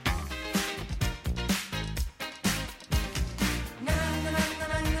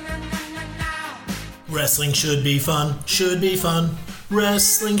Wrestling should be fun, should be fun.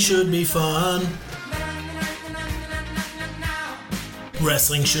 Wrestling should be fun.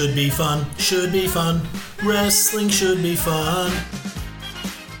 Wrestling should be fun, should be fun. Wrestling should be fun.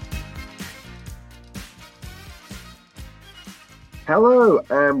 Hello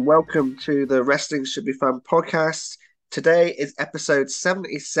and welcome to the Wrestling Should Be Fun podcast. Today is episode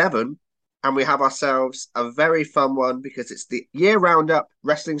 77 and we have ourselves a very fun one because it's the year roundup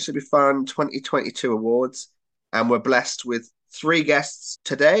Wrestling Should Be Fun 2022 awards, and we're blessed with three guests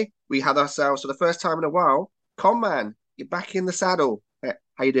today. We had ourselves for the first time in a while, Conman, you're back in the saddle.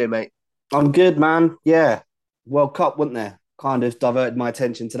 How you doing, mate? I'm good, man. Yeah. World Cup, wasn't there? Kind of diverted my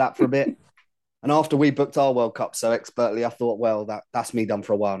attention to that for a bit. And after we booked our World Cup so expertly, I thought, well, that's me done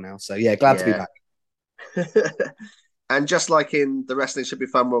for a while now. So, yeah, glad to be back. And just like in the Wrestling Should Be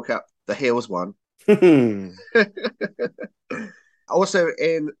Fun World Cup, the heels won. Also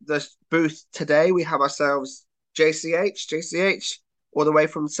in the booth today, we have ourselves JCH. JCH, all the way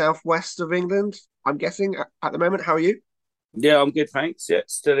from southwest of England, I'm guessing, at the moment. How are you? Yeah, I'm good, thanks. Yeah,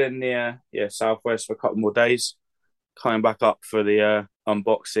 still in the southwest for a couple more days. Coming back up for the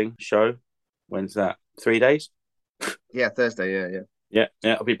unboxing show. When's that? 3 days? Yeah, Thursday. Yeah.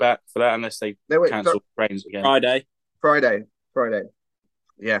 I'll be back for that unless they cancel trains again. Friday.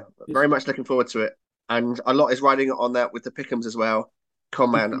 Yeah, very much looking forward to it. And a lot is riding on that with the Pick'ems as well.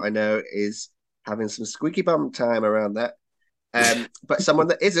 Conman, I know, is having some squeaky bum time around that. But someone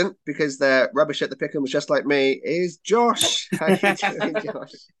that isn't, because they're rubbish at the Pick'ems just like me, is Josh. How you doing,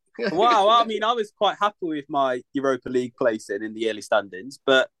 Josh? Wow, I mean, I was quite happy with my Europa League placing in the early standings,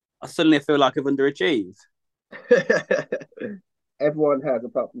 but I suddenly feel like I've underachieved. Everyone has,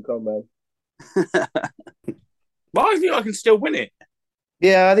 apart from Conman. But I think I can still win it.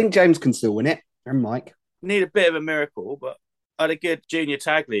 Yeah, I think James can still win it. And Mike. Need a bit of a miracle, but I had a good junior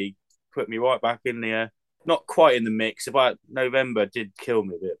tag league put me right back in the not quite in the mix. About November did kill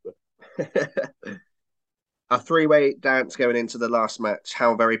me a bit, but a three-way dance going into the last match.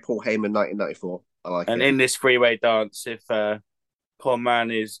 How very Paul Heyman 1994. I like it. And in this three-way dance, if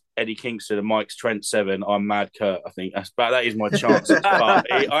Conman is Eddie Kingston and Mike's Trent Seven, I'm Mad Kurt. I think that is my chance. But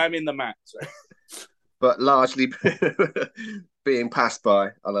I am in the match. But largely being passed by.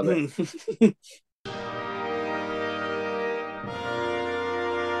 I love it.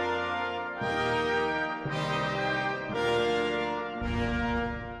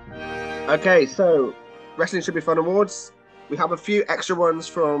 Okay, so Wrestling Should Be Fun Awards. We have a few extra ones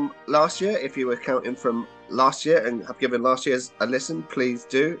from last year. If you were counting from last year and have given last year's a listen, please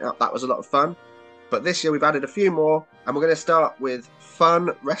do. That was a lot of fun. But this year we've added a few more, and we're going to start with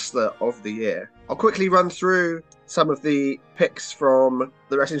Fun Wrestler of the Year. I'll quickly run through some of the picks from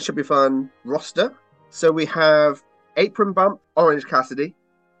the Wrestling Should Be Fun roster. So we have Apron Bump, Orange Cassidy,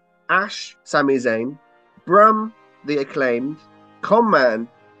 Ash, Sami Zayn, Brum, The Acclaimed, Conman,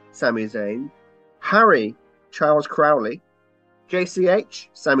 Sami Zayn, Harry, Charles Crowley, JCH,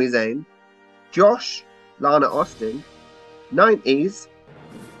 Sami Zayn, Josh, Lana Austin, 90s,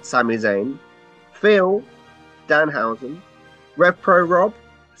 Sami Zayn, Phil, Danhausen, Rev Pro Rob,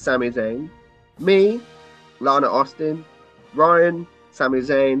 Sami Zayn, me, Lana Austin, Ryan, Sami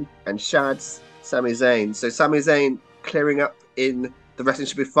Zayn, and Shads, Sami Zayn. So Sami Zayn clearing up in the Wrestling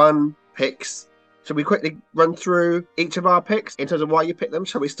Should Be Fun picks. Shall we quickly run through each of our picks in terms of why you picked them?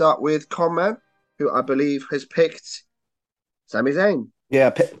 Shall we start with Conman, who I believe has picked Sami Zayn? Yeah,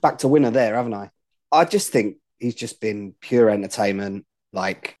 back to winner there, haven't I? I just think he's just been pure entertainment.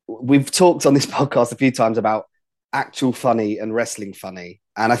 Like, we've talked on this podcast a few times about actual funny and wrestling funny.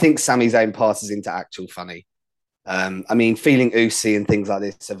 And I think Sami Zayn passes into actual funny. I mean, feeling oozy and things like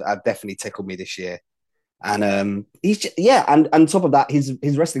this have definitely tickled me this year. And he's just, and on top of that,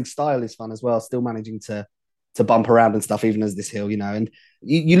 his wrestling style is fun as well, still managing to bump around and stuff, even as this heel, you know. And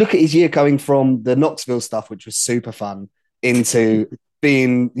you look at his year going from the Knoxville stuff, which was super fun, into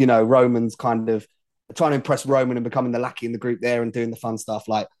being, you know, Roman's kind of trying to impress Roman and becoming the lackey in the group there and doing the fun stuff.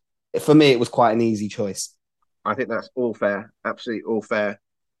 Like, for me, it was quite an easy choice. I think that's all fair. Absolutely all fair.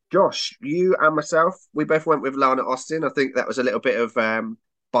 Josh, you and myself, we both went with Lana Austin. I think that was a little bit of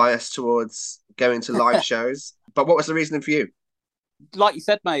bias towards going to live shows. But what was the reasoning for you? Like you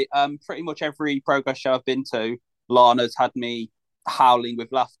said, mate, pretty much every Progress show I've been to, Lana's had me howling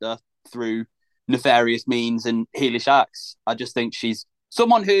with laughter through nefarious means and heelish acts. I just think she's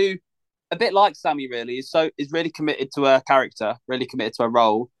someone who, a bit like Sami, really, is really committed to her character, really committed to her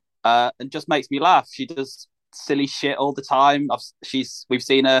role, and just makes me laugh. She does silly shit all the time. We've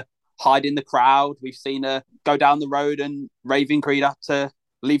seen her hide in the crowd. We've seen her go down the road and Raven Creed had to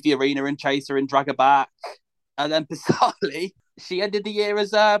leave the arena and chase her and drag her back. And then bizarrely, she ended the year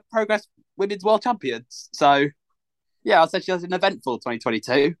as Progress women's world champions. So, yeah, I'd say she has an eventful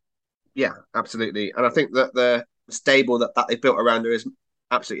 2022. Yeah, absolutely. And I think that the stable that they built around her has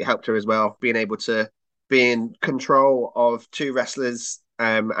absolutely helped her as well, being able to be in control of two wrestlers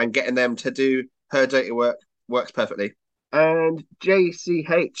and getting them to do her dirty work works perfectly. And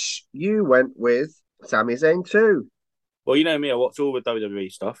JCH, you went with Sami Zayn too. Well, you know me, I watch all the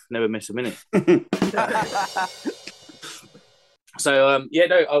WWE stuff, never miss a minute. So I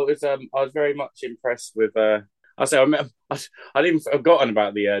was very much impressed with. I'd even forgotten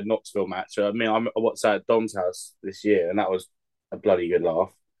about the Knoxville match. I watched that at Dom's house this year, and that was a bloody good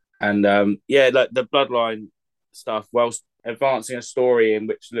laugh. And like the Bloodline stuff, whilst advancing a story in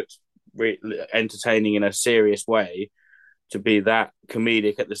which looks entertaining in a serious way, to be that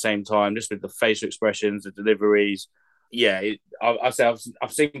comedic at the same time, just with the facial expressions, the deliveries. Yeah, I've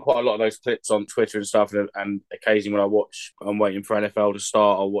seen quite a lot of those clips on Twitter and stuff, and occasionally when I'm waiting for NFL to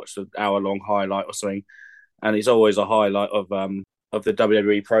start, I'll watch an hour-long highlight or something, and it's always a highlight of the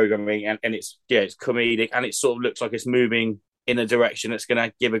WWE programming, and it's comedic, and it sort of looks like it's moving in a direction that's going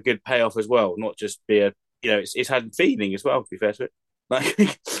to give a good payoff as well, not just be it's had feeling as well, to be fair to it.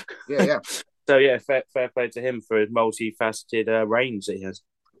 Like, yeah. So yeah, fair play to him for his multifaceted range that he has.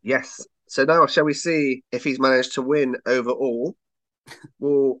 Yes. So now, shall we see if he's managed to win overall?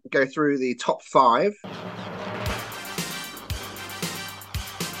 We'll go through the top 5.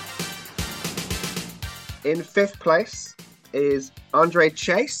 In 5th place is Andre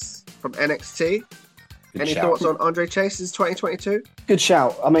Chase from NXT. Any thoughts on Andre Chase's 2022? Good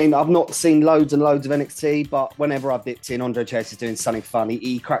shout. I mean, I've not seen loads and loads of NXT, but whenever I've dipped in, Andre Chase is doing something fun.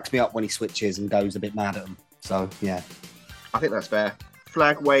 He cracks me up when he switches and goes a bit mad at him. So, yeah. I think that's fair.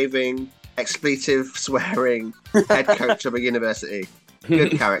 Flag waving, expletive swearing, head coach of a university.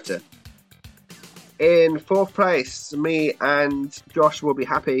 Good character. In 4th place, me and Josh will be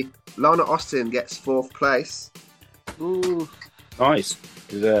happy. Lana Austin gets 4th place. Ooh. Nice.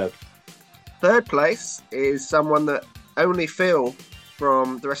 Deserved. 3rd place is someone that only Phil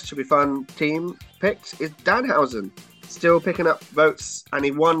from the Rest Should Be Fun team picked, is Danhausen. Still picking up votes, and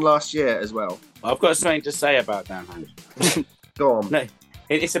he won last year as well. I've got something to say about Danhausen. Go on. No,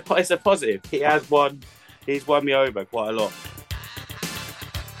 it's a positive. He's won me over quite a lot.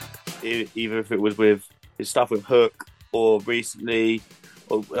 Either if it was with his stuff with Hook or recently,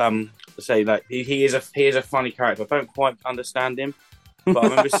 or say like he is a funny character. I don't quite understand him. But I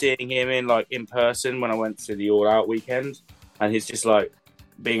remember seeing him in person when I went to the All Out weekend, and he's just like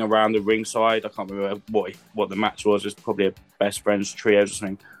being around the ringside. I can't remember what the match was. It was probably a best friends trio or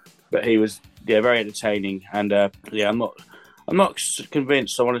something. But he was very entertaining, and I'm not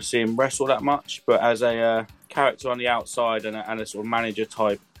convinced I want to see him wrestle that much. But as a character on the outside and a sort of manager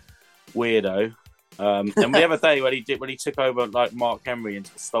type weirdo, and the other day when he took over like Mark Henry and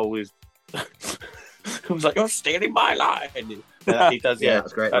stole his. I was like, "You're stealing my line." He does, yeah.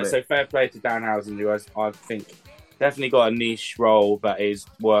 That's great. So fair play to Danhausen, who I think definitely got a niche role that is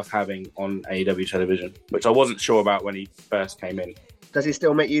worth having on AEW television, which I wasn't sure about when he first came in. Does he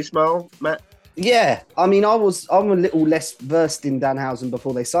still make you smile, Matt? Yeah, I mean, I'm a little less versed in Danhausen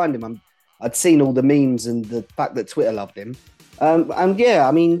before they signed him. I'd seen all the memes and the fact that Twitter loved him. And yeah,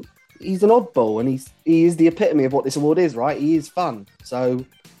 I mean, he's an oddball, and he is the epitome of what this award is, right? He is fun. So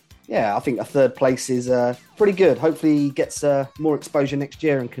yeah, I think a 3rd place is pretty good. Hopefully he gets more exposure next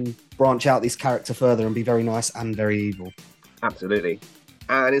year and can branch out this character further and be very nice and very evil. Absolutely.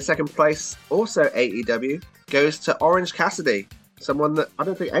 And in 2nd place, also AEW, goes to Orange Cassidy, someone that I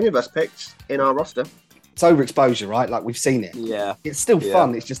don't think any of us picked in our roster. It's overexposure, right? Like, we've seen it. Yeah. It's still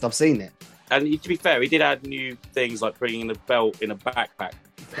fun. It's just I've seen it. And to be fair, he did add new things like bringing the belt in a backpack.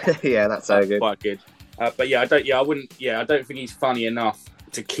 Yeah, that's so good. Quite good. But I don't think he's funny enough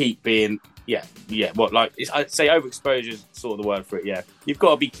to keep being, I'd say overexposure is sort of the word for it, yeah. You've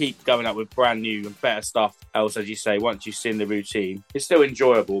got to keep going up with brand new and better stuff, else, as you say, once you've seen the routine. It's still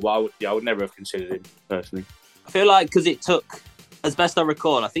enjoyable, but I would never have considered him, personally. I feel like, because it took, as best I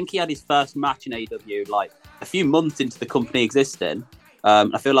recall, I think he had his first match in AEW, like, a few months into the company existing.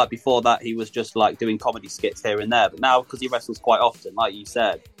 I feel like before that, he was just, like, doing comedy skits here and there. But now, because he wrestles quite often, like you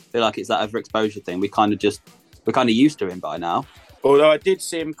said, I feel like it's that overexposure thing. We're kind of used to him by now. Although I did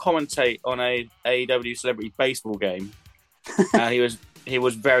see him commentate on a AEW celebrity baseball game, and he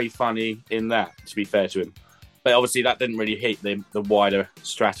was very funny in that, to be fair to him. But obviously that didn't really hit the wider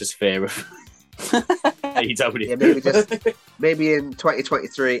stratosphere of AEW. Yeah, maybe in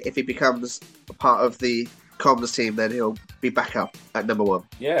 2023, if he becomes a part of the comms team, then he'll be back up at number 1.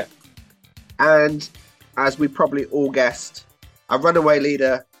 Yeah. And as we probably all guessed, a runaway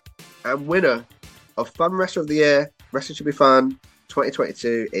leader and winner of Fun Wrestler of the Year, Wrestling Should Be Fun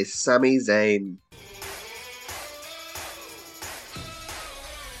 2022 is Sami Zayn.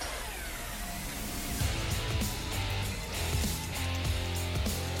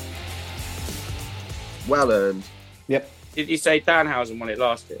 Well earned. Yep. Did you say Danhausen won it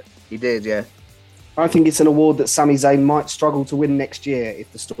last year? He did, yeah. I think it's an award that Sami Zayn might struggle to win next year if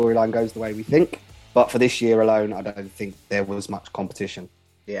the storyline goes the way we think. But for this year alone, I don't think there was much competition.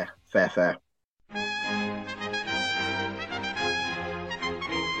 Yeah, fair.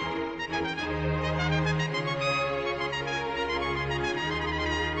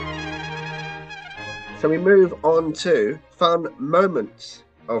 So we move on to fun moments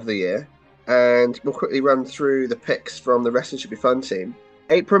of the year, and we'll quickly run through the picks from the Wrestling Should Be Fun team.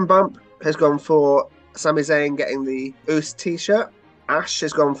 Apron Bump has gone for Sami Zayn getting the Oos t-shirt. Ash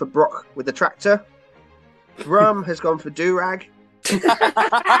has gone for Brock with the tractor. Brum has gone for Do-Rag.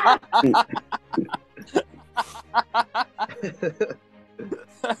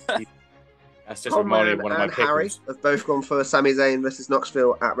 That's just reminded me of one of my and Harry pickles. have both gone for Sami Zayn versus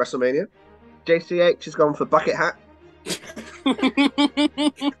Knoxville at WrestleMania. JCH has gone for Bucket Hat.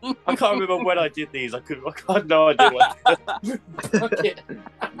 I can't remember when I did these. I had no idea what.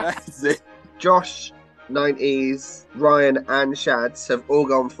 That's it. Josh, 90s, Ryan, and Shads have all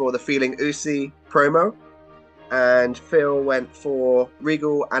gone for the Feeling Usi promo. And Phil went for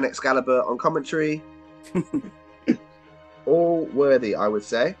Regal and Excalibur on commentary. All worthy, I would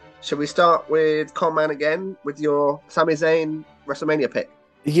say. Shall we start with Conman again with your Sami Zayn WrestleMania pick?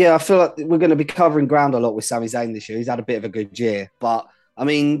 Yeah, I feel like we're going to be covering ground a lot with Sami Zayn this year. He's had a bit of a good year, but I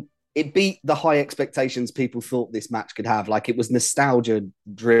mean, it beat the high expectations people thought this match could have. Like, it was nostalgia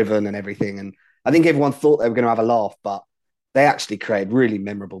driven and everything. And I think everyone thought they were going to have a laugh, but they actually created really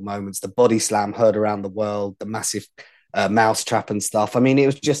memorable moments. The body slam heard around the world, the massive mouse trap and stuff. I mean, it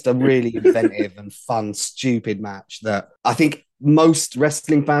was just a really inventive and fun, stupid match that I think most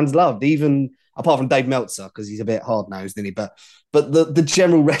wrestling fans loved, even apart from Dave Meltzer, because he's a bit hard-nosed, isn't he? But the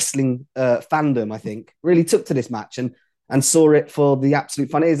general wrestling fandom, I think, really took to this match and saw it for the absolute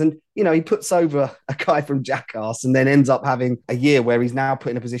fun it is. And, you know, he puts over a guy from Jackass and then ends up having a year where he's now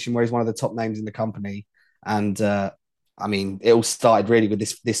put in a position where he's one of the top names in the company. And, I mean, it all started really with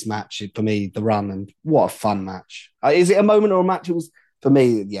this match, for me, the run, and what a fun match. Is it a moment or a match? It was, for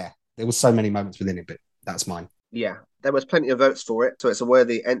me, yeah, there was so many moments within it, but that's mine. Yeah, there was plenty of votes for it, so it's a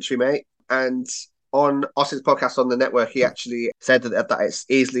worthy entry, mate. And on Austin's podcast on the network, he actually said that it's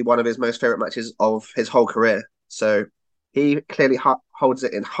easily one of his most favourite matches of his whole career. So he clearly holds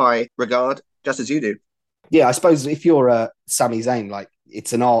it in high regard, just as you do. Yeah, I suppose if you're Sami Zayn, like,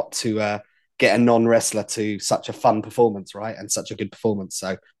 it's an art to get a non-wrestler to such a fun performance, right? And such a good performance.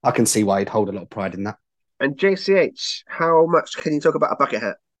 So I can see why he'd hold a lot of pride in that. And JCH, how much can you talk about a bucket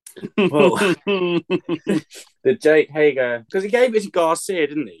hat? Well, the Jake Hager, because he gave it to Garcia,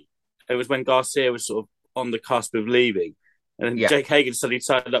 didn't he? It was when Garcia was sort of on the cusp of leaving. And then Jake Hager suddenly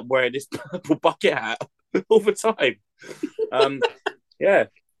started up wearing this purple bucket hat all the time. Yeah,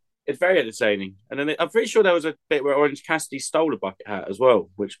 it's very entertaining. And then I'm pretty sure there was a bit where Orange Cassidy stole a bucket hat as well,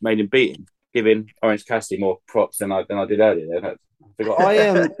 which made him beat him, giving Orange Cassidy more props than I did earlier.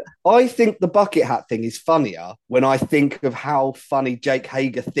 I think the bucket hat thing is funnier when I think of how funny Jake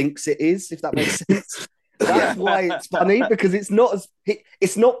Hager thinks it is, if that makes sense. That's why it's funny, because it's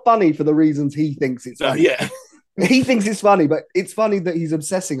not funny for the reasons he thinks it's funny. Yeah. He thinks it's funny, but it's funny that he's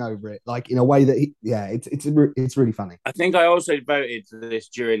obsessing over it, like in a way that it's really funny. I think I also voted for this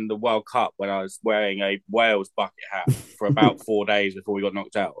during the World Cup when I was wearing a Wales bucket hat for about 4 days before we got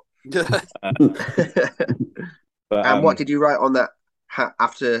knocked out. And what did you write on that hat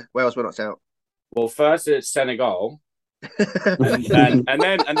after Wales were knocked out? Well, first it's Senegal, and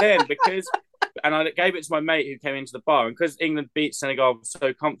then because. And I gave it to my mate who came into the bar. And because England beat Senegal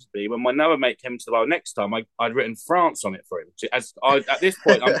so comfortably, when my other mate came into the bar next time, I'd written France on it for him. At this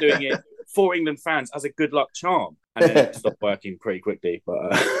point, I'm doing it for England fans as a good luck charm. And then it stopped working pretty quickly.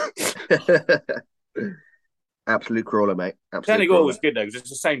 But Absolute crawler, mate. Senegal was good, though, because it's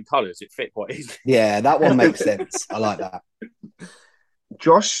the same colours. It fit quite easily. Yeah, that one makes sense. I like that.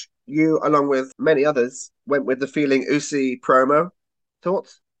 Josh, you, along with many others, went with the Feeling Usi promo.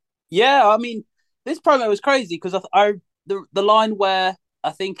 Thoughts? Yeah, I mean, this promo was crazy because the line where I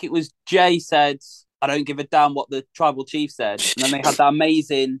think it was Jay said, "I don't give a damn what the tribal chief said," and then they had that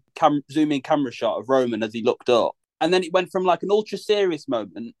amazing zoom in camera shot of Roman as he looked up, and then it went from like an ultra serious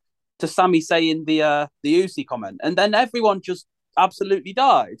moment to Sami saying the Usi comment, and then everyone just absolutely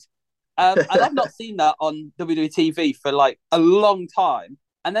died. And I've not seen that on WWE TV for like a long time.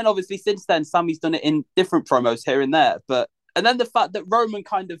 And then obviously since then, Sami's done it in different promos here and there, and then the fact that Roman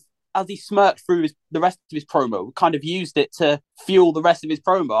kind of as he smirked through the rest of his promo, kind of used it to fuel the rest of his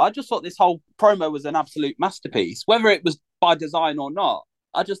promo. I just thought this whole promo was an absolute masterpiece, whether it was by design or not.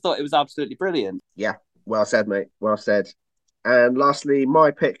 I just thought it was absolutely brilliant. Yeah, well said, mate. Well said. And lastly,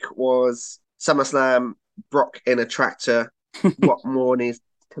 my pick was SummerSlam, Brock in a tractor. What more needs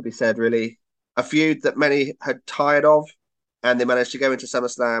to be said, really? A feud that many had tired of, and they managed to go into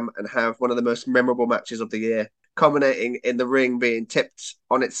SummerSlam and have one of the most memorable matches of the year, culminating in the ring being tipped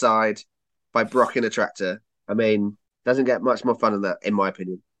on its side by Brock in a tractor. I mean, doesn't get much more fun than that, in my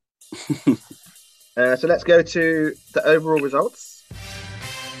opinion. So let's go to the overall results.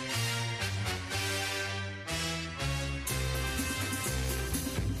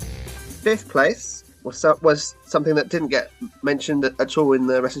 Fifth place was something that didn't get mentioned at all in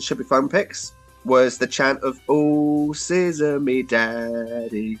the Wrestling Should Be Fun picks, was the chant of "Oh, Scissor Me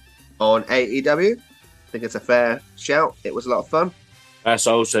Daddy" on AEW. I think it's a fair shout. It was a lot of fun. That's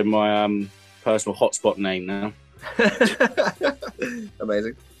also my personal hotspot name now.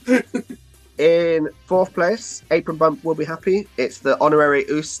 Amazing. In fourth place, Apron Bump Will Be Happy. It's the honorary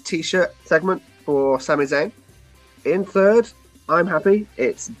Oos t-shirt segment for Sami Zayn. In third, I'm Happy.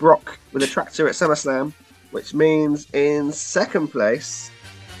 It's Brock with a tractor at SummerSlam, which means in second place,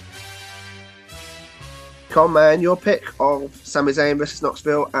 Con Man, your pick of Sami Zayn versus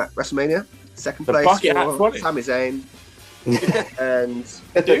Knoxville at WrestleMania. Second place for Sami Zayn. And it's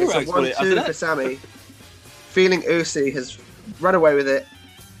a 1-2 for Sami. Feeling Oozy has run away with it.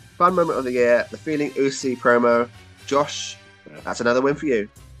 Fun moment of the year, the Feeling Oozy promo. Josh, that's another win for you.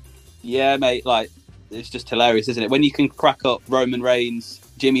 Yeah, mate, like, it's just hilarious, isn't it? When you can crack up Roman Reigns,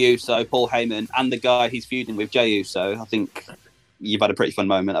 Jimmy Uso, Paul Heyman, and the guy he's feuding with, Jey Uso, I think you've had a pretty fun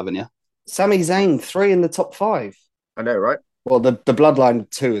moment, haven't you? Sami Zayn, 3 in the top 5. I know, right? Well, the Bloodline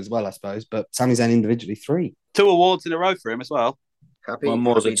 2 as well, I suppose, but Sami Zayn individually 3. 2 awards in a row for him as well. One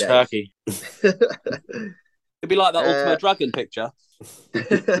more than Turkey. It'd be like that Ultimate Dragon picture.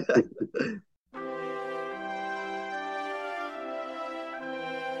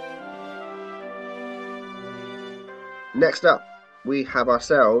 Next up, we have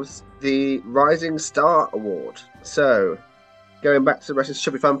ourselves the Rising Star Award. So, going back to the Wrestling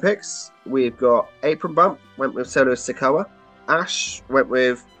Should Be Fun picks, we've got Apron Bump, went with Solo Sikoa. Ash went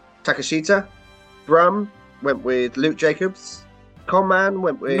with Takashita. Brum went with Luke Jacobs. Conman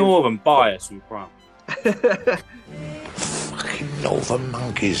went with... Northern bias with Brum. Fucking northern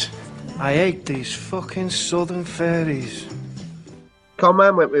monkeys. I hate these fucking southern fairies.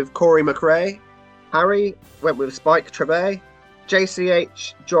 Conman went with Corey McRae. Harry went with Spike Trevay.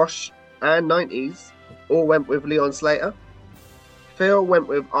 JCH, Josh, and 90s all went with Leon Slater. Phil went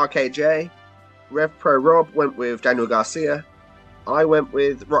with RKJ. Rev Pro Rob went with Daniel Garcia. I went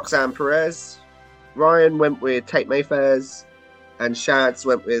with Roxanne Perez. Ryan went with Tate Mayfairs. And Shads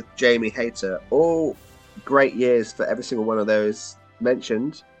went with Jamie Hayter. All great years for every single one of those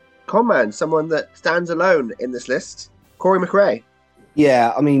mentioned. Conman, someone that stands alone in this list. Corey McRae.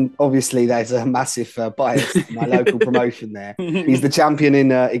 Yeah, I mean, obviously there's a massive bias to my local promotion there. He's the champion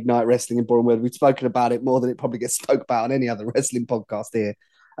in Ignite Wrestling in Bournemouth. We've spoken about it more than it probably gets spoke about on any other wrestling podcast here.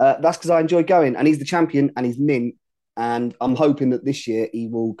 That's because I enjoy going. And he's the champion and he's mint. And I'm hoping that this year he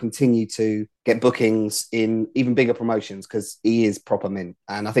will continue to get bookings in even bigger promotions because he is proper mint.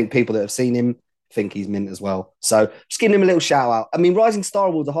 And I think people that have seen him think he's mint as well. So just giving him a little shout out. I mean, Rising Star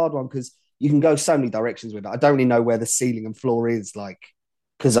Award's a hard one because you can go so many directions with it. I don't really know where the ceiling and floor is, like,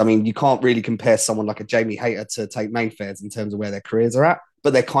 because, I mean, you can't really compare someone like a Jamie Hayter to Tate Mayfairs in terms of where their careers are at,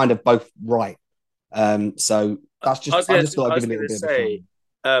 but they're kind of both right. So that's just, I just thought I'd give it a little bit of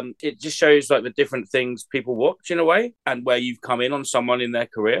fun. It just shows like the different things people watch in a way and where you've come in on someone in their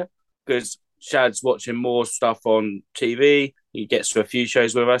career, because Shad's watching more stuff on TV. He gets to a few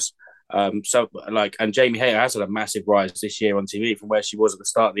shows with us. And Jamie Hayter has had a massive rise this year on TV from where she was at the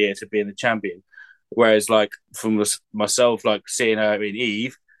start of the year to being the champion. Whereas, like, from myself, like, seeing her in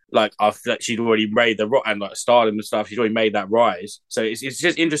Eve, like, I feel like she'd already made the and like stardom and stuff. She's already made that rise. So it's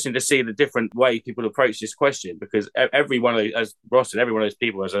just interesting to see the different way people approach this question, because every one of those, as Ross said, every one of those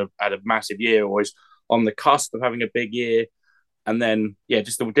people has had a massive year, or is on the cusp of having a big year. And then, yeah,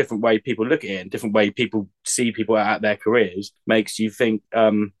 just the different way people look at it and different way people see people at their careers makes you think.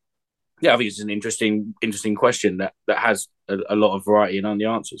 I think it's an interesting question that has a lot of variety in on the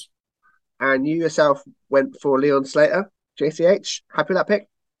answers. And you yourself went for Leon Slater, JCH. Happy with that pick?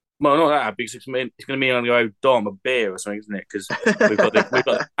 Well, not that happy. It's going to mean I'm going to go Dom a beer or something, isn't it? Because we've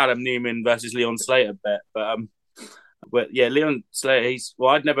got Adam Newman versus Leon Slater bet. But yeah, Leon Slater.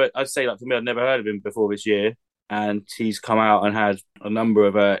 I'd say, like, for me, I'd never heard of him before this year, and he's come out and had a number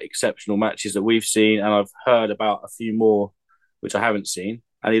of exceptional matches that we've seen, and I've heard about a few more which I haven't seen.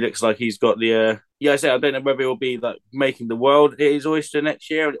 and he looks like he's got the. I say I don't know whether he'll be like making the world his oyster next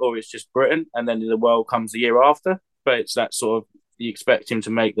year, or it's just Britain, and then the world comes the year after. But it's that sort of you expect him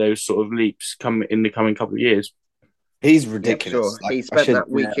to make those sort of leaps come in the coming couple of years. He's Yeah, ridiculous. sure. He spent that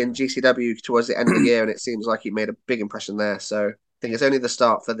week in GCW towards the end of the year, and it seems like he made a big impression there. So I think it's only the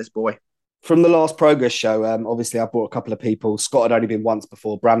start for this boy. From the last Progress show, obviously I brought a couple of people. Scott had only been once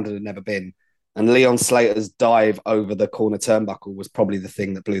before, Brandon had never been. And Leon Slater's dive over the corner turnbuckle was probably the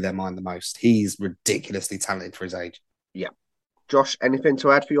thing that blew their mind the most. He's ridiculously talented for his age. Yeah. Josh, anything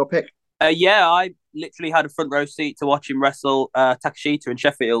to add for your pick? I literally had a front row seat to watch him wrestle Takashita in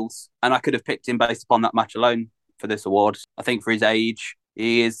Sheffield, and I could have picked him based upon that match alone for this award. I think for his age,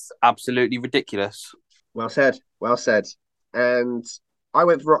 he is absolutely ridiculous. Well said. Well said. And I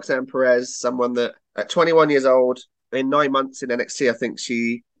went for Roxanne Perez, someone that at 21 years old, in 9 months in NXT, I think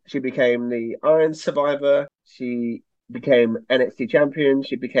she became the Iron Survivor. She became NXT champion.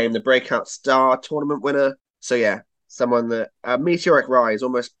 She became the Breakout Star tournament winner. So yeah, someone that a meteoric rise,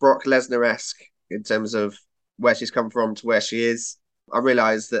 almost Brock Lesnar-esque in terms of where she's come from to where she is. I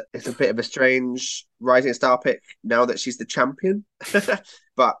realise that it's a bit of a strange rising star pick now that she's the champion,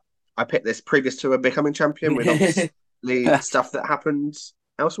 but I picked this previous to her becoming champion with obviously stuff that happened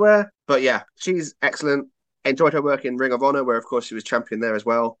elsewhere. But yeah, she's excellent. Enjoyed her work in Ring of Honor, where of course she was champion there as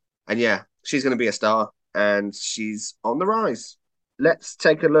well. And yeah, she's going to be a star, and she's on the rise. Let's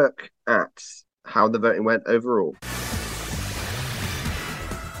take a look at how the voting went overall.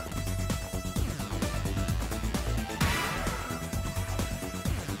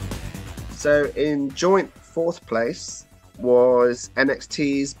 So in joint fourth place was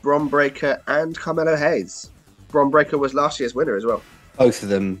NXT's Bron Breakker and Carmelo Hayes. Bron Breakker was last year's winner as well. Both of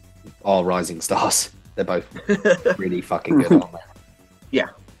them are rising stars. They're both really fucking good, aren't they? Yeah,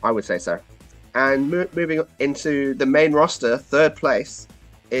 I would say so. And moving into the main roster, third place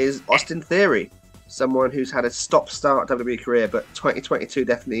is Austin Theory, someone who's had a stop-start WWE career, but 2022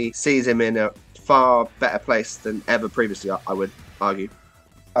 definitely sees him in a far better place than ever previously, I would argue.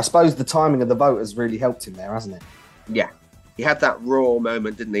 I suppose the timing of the vote has really helped him there, hasn't it? Yeah. He had that Raw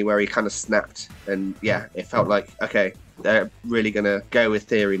moment, didn't he, where he kind of snapped. And yeah, it felt like, okay, they're really going to go with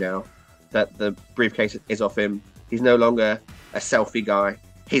Theory now. That the briefcase is off him. He's no longer a selfie guy.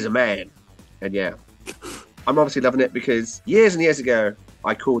 He's a man. And yeah, I'm obviously loving it because years and years ago,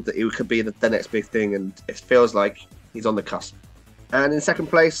 I called that he could be the next big thing, and it feels like he's on the cusp. And in second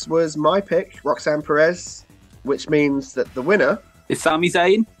place was my pick, Roxanne Perez, which means that the winner is Sami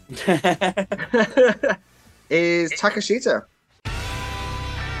Zayn. is Takashita.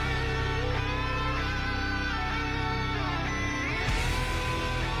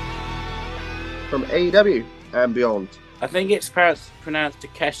 From AEW and beyond. I think it's pronounced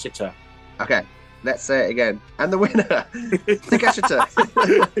Takeshita. Okay, let's say it again. And the winner, Takeshita.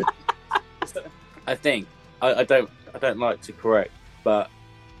 I think I don't like to correct, but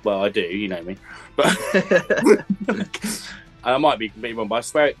well, I do. You know me, but I might be completely wrong. But I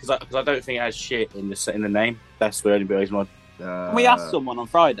swear it because I don't think it has shit in the name. That's the only reason why. Can we ask someone on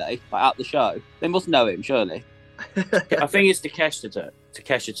Friday, like at the show? They must know him, surely. I think it's Takeshita,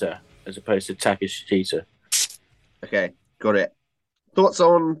 as opposed to Takeshita. Okay, got it. Thoughts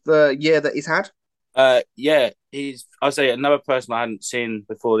on the year that he's had? Yeah, I'd say another person I hadn't seen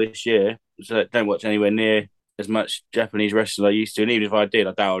before this year, so I don't watch anywhere near as much Japanese wrestling as I used to. And even if I did,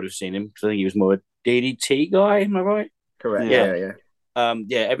 I doubt I would have seen him because I think he was more a DDT guy, am I right? Correct, yeah.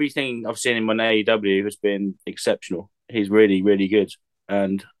 Everything I've seen him on AEW has been exceptional. He's really, really good.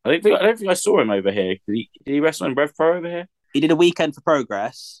 And I don't think I saw him over here. Did he wrestle in Rev Pro over here? He did a weekend for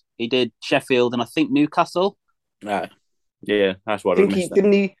Progress. He did Sheffield and I think Newcastle. Yeah, that's what I think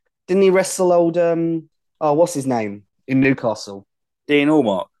didn't he wrestle old what's his name in Newcastle? Dean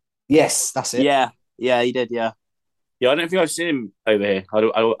Allmark. Yes, that's it. Yeah, he did. Yeah, I don't think I've seen him over here.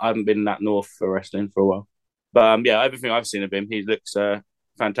 I haven't been that north for wrestling for a while, but everything I've seen of him, he looks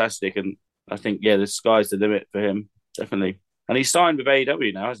fantastic, and I think the sky's the limit for him, definitely. And he's signed with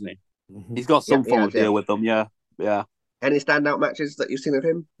AEW now, hasn't he? He's got some form of deal with them. Yeah. Any standout matches that you've seen of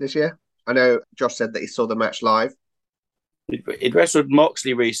him this year? I know Josh said that he saw the match live. He'd wrestled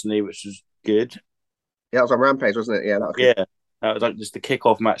Moxley recently, which was good. Yeah, it was on Rampage, wasn't it? Yeah, that was good. Yeah, that was like just the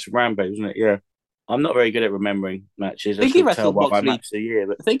kickoff match of Rampage, wasn't it? Yeah. I'm not very good at remembering matches. I think he wrestled Moxley a year,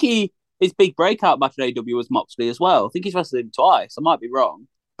 but I think his big breakout match in AEW was Moxley as well. I think he's wrestled him twice. I might be wrong.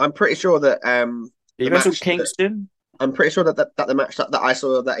 I'm pretty sure that he wrestled Kingston. I'm pretty sure that the match that I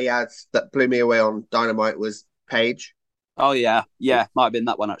saw that he had that blew me away on Dynamite was Page. Oh yeah, might have been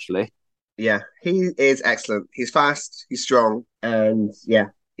that one actually. Yeah, he is excellent. He's fast, he's strong, and yeah,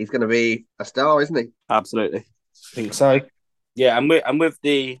 he's going to be a star, isn't he? Absolutely. I think so. Yeah, and with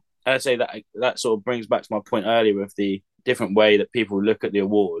the, I say that sort of brings back to my point earlier with the different way that people look at the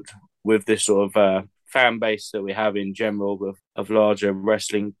award with this sort of fan base that we have in general of larger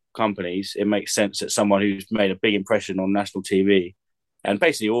wrestling companies. It makes sense that someone who's made a big impression on national TV, and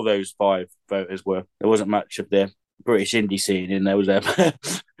basically all those five voters were, there wasn't much of the British indie scene in there, was there?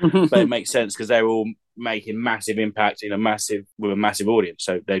 But it makes sense because they're all making massive impact in a massive audience,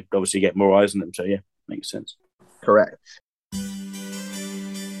 so they obviously get more eyes on them. So yeah, makes sense. Correct.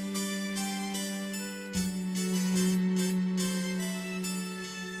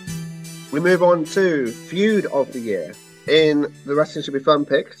 We move on to Feud of the Year. In the Wrestling Should Be Fun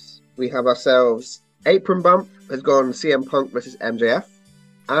picks, we have ourselves Apron Bump has gone CM Punk versus MJF.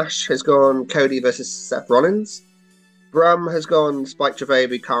 Ash has gone Cody versus Seth Rollins. Brum has gone Spike Trivet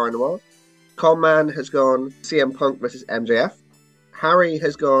v Cara Noir. Conman has gone CM Punk versus MJF. Harry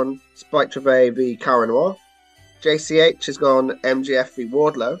has gone Spike Trivet v Cara Noir. JCH has gone MJF v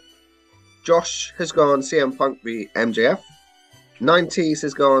Wardlow. Josh has gone CM Punk v MJF. 90s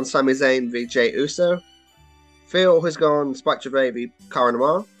has gone Sami Zayn v Jey Uso. Phil has gone Spike Trivet v Cara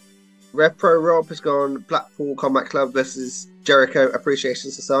Noir. Rev Pro Rob has gone Blackpool Combat Club versus Jericho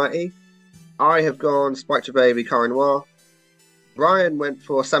Appreciation Society. I have gone Spike Trivet v Cara Noir. Ryan went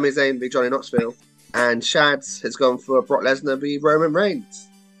for Sami Zayn v Johnny Knoxville. And Shads has gone for Brock Lesnar v Roman Reigns.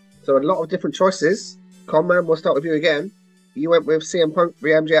 So a lot of different choices. Conman, we'll start with you again. You went with CM Punk v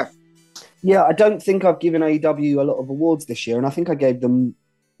MJF. Yeah, I don't think I've given AEW a lot of awards this year, and I think I gave them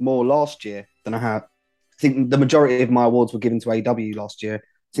more last year than I have. I think the majority of my awards were given to AEW last year.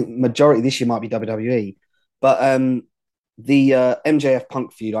 I think the majority this year might be WWE. But the MJF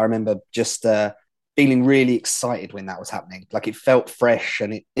Punk feud, I remember just feeling really excited when that was happening. Like, it felt fresh,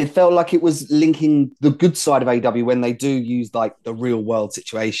 and it felt like it was linking the good side of AEW when they do use like the real world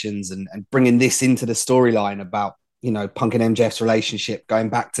situations and bringing this into the storyline about, you know, Punk and MJF's relationship, going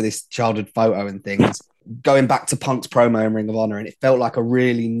back to this childhood photo and things, going back to Punk's promo in Ring of Honor. And it felt like a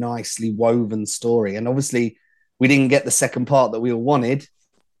really nicely woven story. And obviously we didn't get the second part that we all wanted,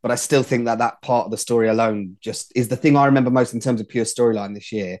 but I still think that part of the story alone just is the thing I remember most in terms of pure storyline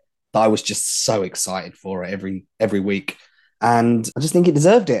this year, that I was just so excited for it every week. And I just think it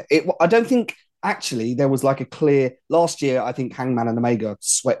deserved it. I don't think actually there was like a clear, last year, I think Hangman and Omega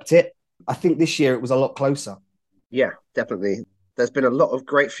swept it. I think this year it was a lot closer. Yeah, definitely. There's been a lot of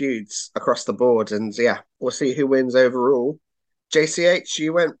great feuds across the board, and yeah, we'll see who wins overall. JCH,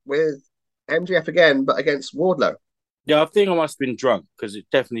 you went with MJF again, but against Wardlow. Yeah, I think I must have been drunk because it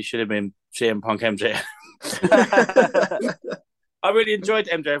definitely should have been CM Punk MJF. I really enjoyed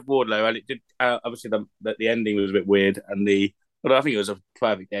MJF Wardlow, and it did. Obviously, the ending was a bit weird, and I think it was a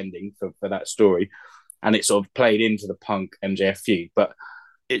perfect ending for that story, and it sort of played into the Punk MJF feud. But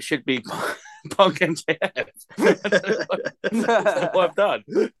it should be Punk MJF. That's what I've done.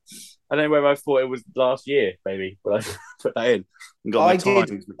 I don't know whether I thought it was last year, maybe, but I put that in. And got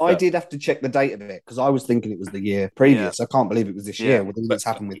I did have to check the date of it because I was thinking it was the year previous. Yeah. I can't believe it was this year with all that's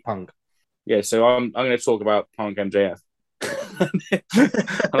happened with Punk. Yeah, so I'm going to talk about Punk MJF. And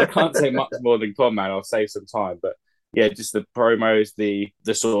I can't say much more than Conman. I'll save some time, but yeah, just the promos, the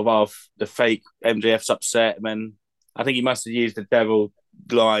sort of the fake MJF's upset, and then I think he must have used the devil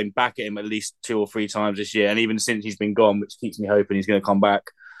line back at him at least 2 or 3 times this year, and even since he's been gone, which keeps me hoping he's going to come back.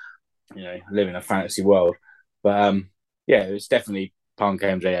 You know, live in a fantasy world, but yeah, it's definitely Punk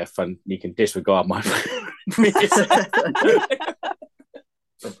MJF, and you can disregard my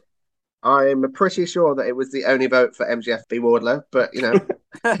I'm pretty sure that it was the only vote for MJF v Wardlow, but you know.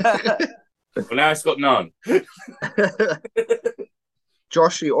 Well, now it's got none.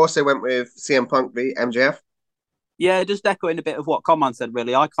 Josh, you also went with CM Punk v MJF. Yeah, just echoing a bit of what Conman said,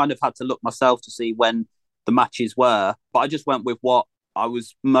 really. I kind of had to look myself to see when the matches were, but I just went with what I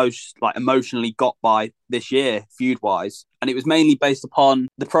was most like emotionally got by this year, feud-wise. And it was mainly based upon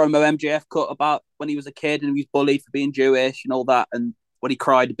the promo MJF cut about when he was a kid and he was bullied for being Jewish and all that, and when he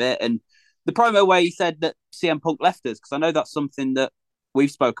cried a bit, and the promo where he said that CM Punk left us, because I know that's something that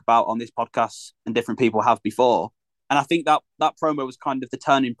we've spoke about on this podcast and different people have before. And I think that promo was kind of the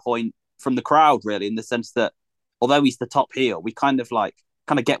turning point from the crowd, really, in the sense that although he's the top heel, we kind of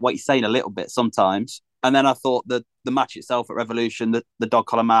get what he's saying a little bit sometimes. And then I thought that the match itself at Revolution, the dog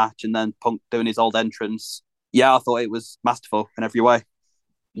collar match, and then Punk doing his old entrance, yeah, I thought it was masterful in every way.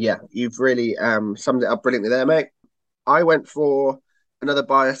 Yeah, you've really summed it up brilliantly there, mate. I went for another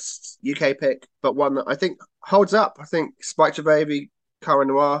biased UK pick, but one that I think holds up. I think Spike Trivet v Cara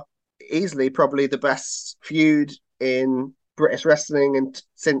Noir, easily probably the best feud in British wrestling, and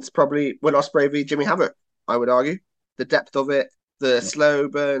since probably Will Ospreay v Jimmy Havoc, I would argue. The depth of it, the slow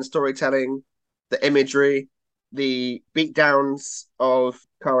burn storytelling, the imagery. The beatdowns of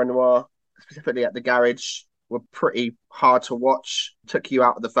Cara Noir, specifically at the garage, were pretty hard to watch. Took you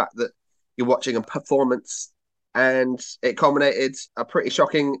out of the fact that you're watching a performance, and it culminated a pretty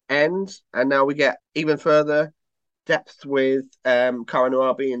shocking end. And now we get even further depth with Cara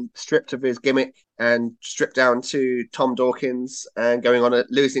Noir being stripped of his gimmick and stripped down to Tom Dawkins and going on a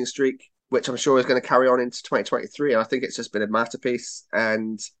losing streak, which I'm sure is going to carry on into 2023. I think it's just been a masterpiece.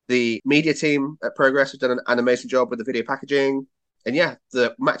 And the media team at Progress have done an amazing job with the video packaging. And yeah,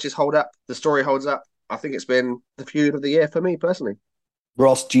 the matches hold up. The story holds up. I think it's been the feud of the year for me personally.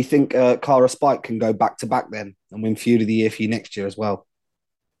 Ross, do you think Cara Spike can go back to back then and win feud of the year for you next year as well?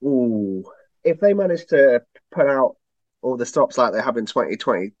 Ooh, if they manage to put out all the stops like they have in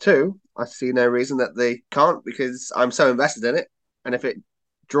 2022, I see no reason that they can't, because I'm so invested in it. And if it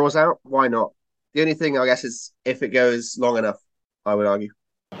draws out, why not? The only thing, I guess, is if it goes long enough, I would argue.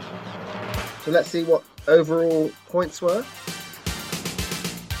 So let's see what overall points were.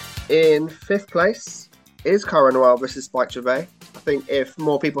 In 5th place is Cara Noir versus Spike Gervais. I think if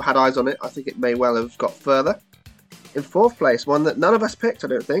more people had eyes on it, I think it may well have got further. In 4th place, one that none of us picked, I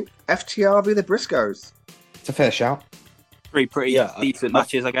don't think, FTR v the Briscoes. It's a fair shout. Pretty decent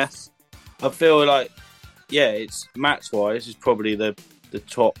matches, I guess. I feel like, it's match-wise is probably the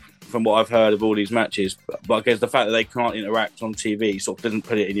top from what I've heard of all these matches. But I guess the fact that they can't interact on TV sort of doesn't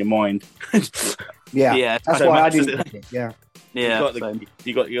put it in your mind. Yeah, that's so why I didn't pick it. Yeah. Yeah,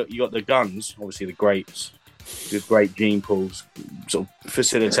 you got the Guns, obviously the greats, with great Gene Pools, sort of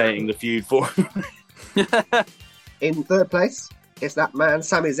facilitating the feud for him. In 3rd place, it's that man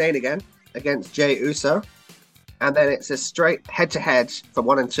Sami Zayn again against Jey Uso, and then it's a straight head-to-head for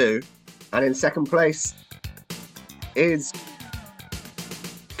 1 and 2. And in 2nd place is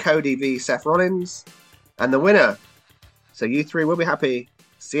Cody v Seth Rollins, and the winner. So you three will be happy.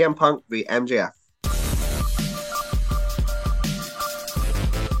 CM Punk v MJF.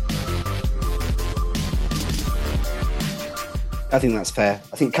 I think that's fair.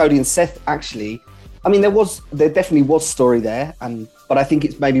 I think Cody and Seth actually, I mean, there definitely was story there, but I think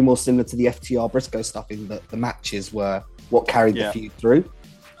it's maybe more similar to the FTR Briscoe stuff in that the matches were what carried the feud through.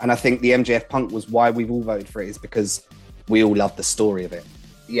 And I think the MJF Punk was why we've all voted for it, is because we all love the story of it.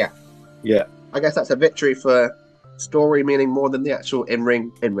 Yeah. Yeah. I guess that's a victory for story, meaning more than the actual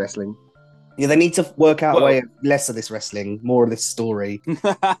in-ring in wrestling. Yeah, they need to work out a way of less of this wrestling, more of this story.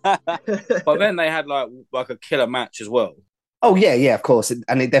 But then they had like a killer match as well. Oh, yeah, of course.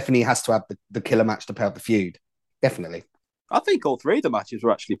 And it definitely has to have the killer match to pay off the feud. Definitely. I think all 3 of the matches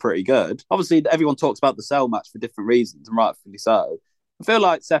were actually pretty good. Obviously, everyone talks about the Cell match for different reasons, and rightfully so. I feel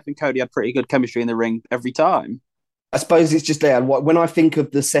like Seth and Cody had pretty good chemistry in the ring every time. I suppose it's just there. When I think of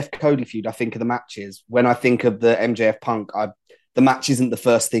the Seth Cody feud, I think of the matches. When I think of the MJF Punk, the match isn't the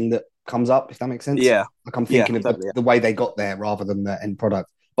first thing that comes up, if that makes sense. Yeah. Like I'm thinking of the way they got there rather than the end product.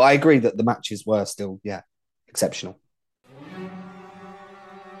 But I agree that the matches were still, exceptional.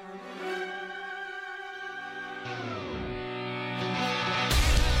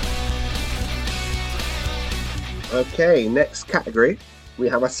 Okay, next category. We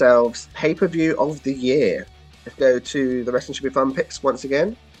have ourselves pay-per-view of the year. Let's go to the Wrestling Should Be Fun picks once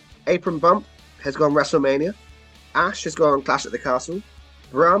again. Apron Bump has gone WrestleMania. Ash has gone Clash at the Castle.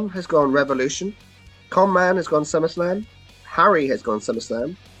 Brum has gone Revolution. Conman has gone SummerSlam. Harry has gone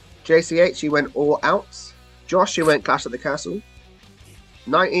SummerSlam. JCH, he went All Out. Josh, he went Clash at the Castle.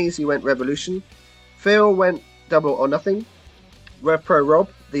 90s, he went Revolution. Phil went Double or Nothing. Rev Pro Rob,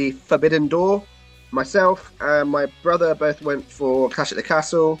 the Forbidden Door. Myself and my brother both went for Clash at the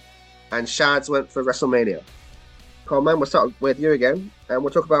Castle, and Shads went for WrestleMania. Coleman, we'll start with you again, and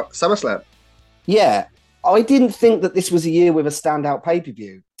we'll talk about SummerSlam. Yeah, I didn't think that this was a year with a standout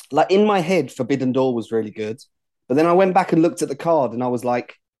pay-per-view. Like, in my head, Forbidden Door was really good, but then I went back and looked at the card, and I was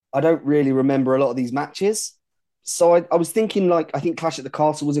like, I don't really remember a lot of these matches. So I was thinking, I think Clash at the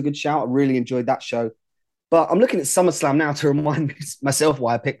Castle was a good shout. I really enjoyed that show. But I'm looking at SummerSlam now to remind myself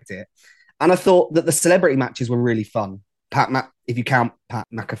why I picked it. And I thought that the celebrity matches were really fun. If you count Pat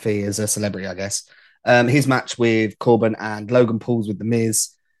McAfee as a celebrity, I guess. His match with Corbin and Logan Paul's with The Miz.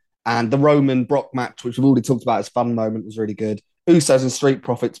 And the Roman Brock match, which we've already talked about as fun moment, was really good. Usos and Street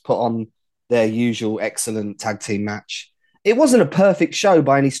Profits put on their usual excellent tag team match. It wasn't a perfect show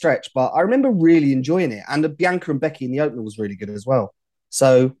by any stretch, but I remember really enjoying it. And Bianca and Becky in the opener was really good as well.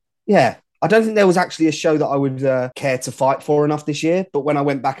 So, yeah. I don't think there was actually a show that I would care to fight for enough this year. But when I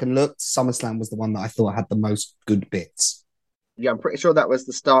went back and looked, SummerSlam was the one that I thought had the most good bits. Yeah, I'm pretty sure that was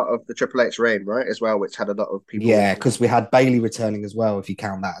the start of the Triple H reign, right, as well, which had a lot of people. Yeah, because we had Bayley returning as well, if you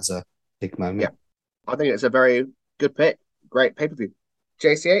count that as a big moment. Yeah, I think it's a very good pick. Great pay-per-view.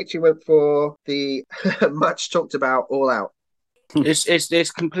 JCH, you went for the much talked about All Out.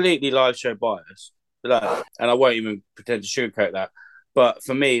 It's completely live show bias, like, and I won't even pretend to sugarcoat that. But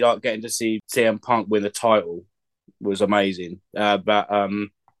for me, like getting to see CM Punk win the title was amazing. But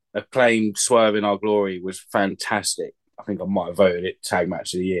Acclaimed Swerve in Our Glory was fantastic. I think I might have voted it tag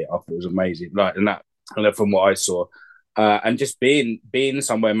match of the year. I thought it was amazing. Like, and from what I saw, and just being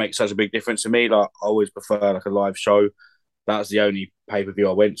somewhere makes such a big difference to me. Like, I always prefer like a live show. That's the only pay-per-view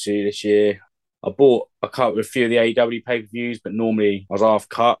I went to this year. I bought a cut with a few of the AEW pay-per-views, but normally I was half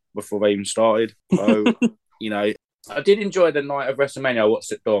cut before they even started. So, you know, I did enjoy the night of WrestleMania I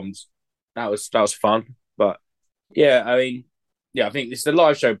watched at Dom's. That was fun. But yeah, I mean, yeah, I think it's the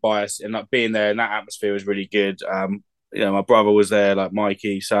live show bias and like being there and that atmosphere was really good. You know, my brother was there, like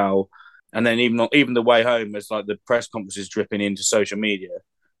Mikey, Sal, and then even the way home as like the press conferences dripping into social media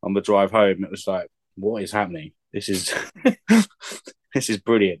on the drive home, it was like, what is happening? This is this is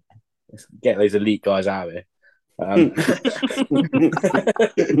brilliant. Let's get those elite guys out of here.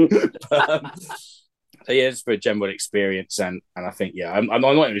 So yeah, it's for a general experience, and I think I'm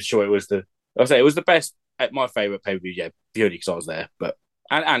not even sure it was the best at my favorite pay per view. Yeah, purely because I was there, but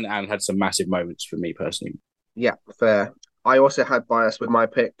and had some massive moments for me personally. Yeah, fair. I also had bias with my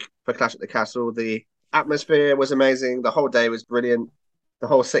pick for Clash at the Castle. The atmosphere was amazing. The whole day was brilliant. The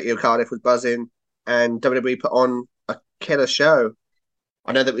whole city of Cardiff was buzzing, and WWE put on a killer show.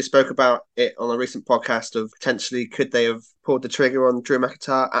 I know that we spoke about it on a recent podcast of potentially could they have pulled the trigger on Drew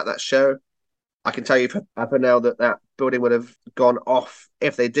McIntyre at that show. I can tell you for now that building would have gone off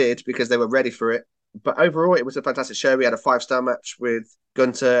if they did because they were ready for it. But overall, it was a fantastic show. We had a 5-star match with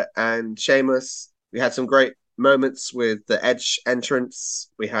Gunther and Sheamus. We had some great moments with the Edge entrance.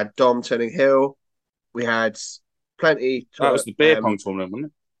 We had Dom turning heel. We had plenty. That was the beer pong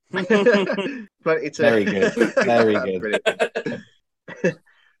tournament, wasn't it? Plenty to very good, very good.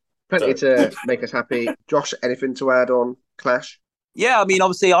 Plenty to make us happy. Josh, anything to add on Clash? Yeah, I mean,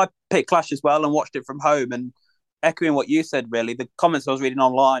 obviously, I picked Clash as well and watched it from home. And echoing what you said, really, the comments I was reading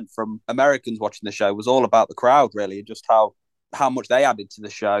online from Americans watching the show was all about the crowd, really, and just how much they added to the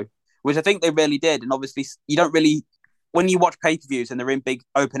show, which I think they really did. And obviously, you don't really, when you watch pay-per-views and they're in big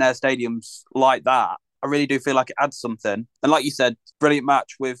open-air stadiums like that, I really do feel like it adds something. And like you said, brilliant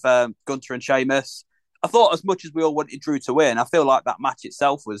match with Gunther and Sheamus. I thought as much as we all wanted Drew to win, I feel like that match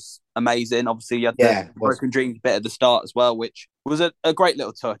itself was amazing. Obviously, you had the Broken Dreams bit at the start as well, which was a great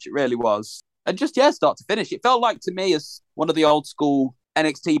little touch. It really was. And just, start to finish. It felt like to me as one of the old school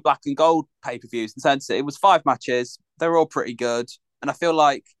NXT Black and Gold pay-per-views in the sense that it was 5 matches. They were all pretty good. And I feel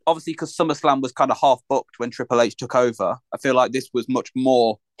like, obviously, because SummerSlam was kind of half booked when Triple H took over, I feel like this was much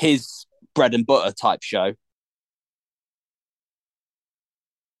more his bread and butter type show.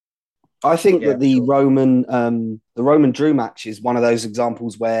 I think that the Roman Drew match is one of those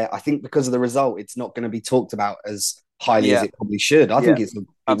examples where I think because of the result, it's not going to be talked about as highly as it probably should. I think it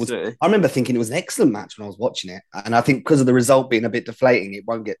was. I remember thinking it was an excellent match when I was watching it, and I think because of the result being a bit deflating, it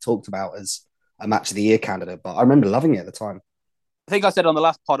won't get talked about as a match of the year candidate. But I remember loving it at the time. I think I said on the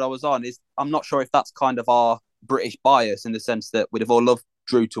last pod I was on I'm not sure if that's kind of our British bias in the sense that we'd have all loved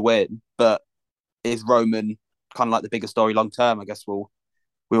Drew to win, but is Roman kind of like the bigger story long term? I guess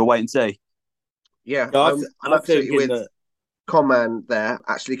we will wait and see. Yeah, I'm absolutely with Conman there.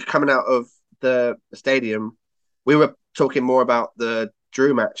 Actually, coming out of the stadium, we were talking more about the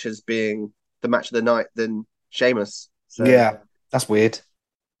Drew match as being the match of the night than Sheamus. So, yeah, that's weird.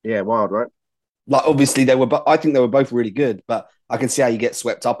 Yeah, wild, right? Like, obviously, I think they were both really good, but I can see how you get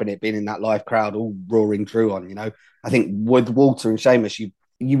swept up in it, being in that live crowd, all roaring Drew on, you know? I think with Walter and Sheamus,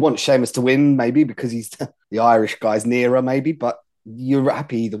 you want Sheamus to win, maybe, because he's the Irish guy's nearer, maybe, but you're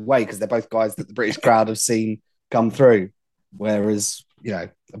happy either way because they're both guys that the British crowd have seen come through. Whereas, you know,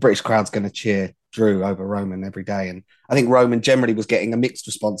 a British crowd's going to cheer Drew over Roman every day. And I think Roman generally was getting a mixed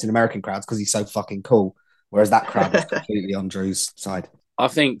response in American crowds because he's so fucking cool. Whereas that crowd was completely on Drew's side. I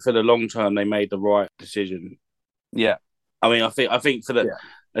think for the long term, they made the right decision. Yeah. I mean, I think for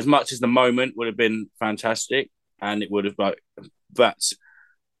as much as the moment would have been fantastic and it would have that's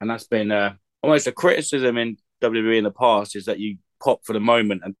been almost a criticism in WWE in the past is that you pop for the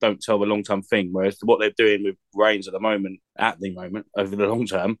moment and don't tell the long-term thing, whereas what they're doing with Reigns at the moment over the long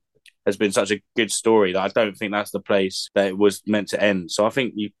term has been such a good story that I don't think that's the place that it was meant to end. So I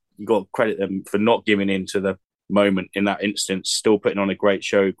think you got to credit them for not giving in to the moment in that instance, still putting on a great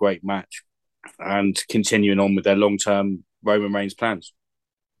show, great match, and continuing on with their long-term Roman Reigns plans.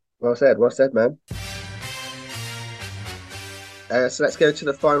 Well said, man. So let's go to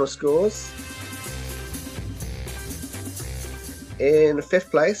the final scores. In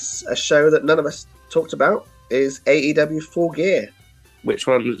 5th place, a show that none of us talked about is AEW Full Gear. Which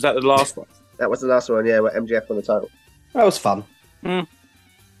one? Was that the last one? That was the last one, yeah, where MJF won the title. That was fun.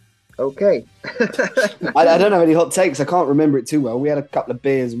 Okay. I don't have any hot takes. I can't remember it too well. We had a couple of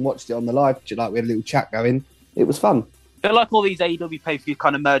beers and watched it on the live. Like we had a little chat going. It was fun. I feel like all these AEW pay-per-views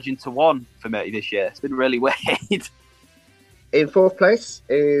kind of merge into one for me this year. It's been really weird. In fourth place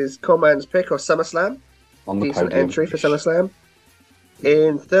is Coleman's pick of SummerSlam. On the Decent podium. entry for SummerSlam.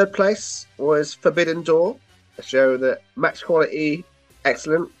 In third place was Forbidden Door, a show that match quality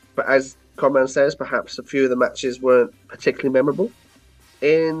excellent, but as Coleman says, perhaps a few of the matches weren't particularly memorable.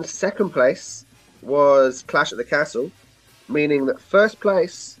 In second place was Clash at the Castle, meaning that first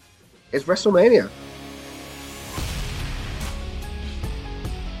place is WrestleMania.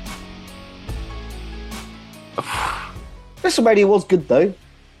 WrestleMania was good though.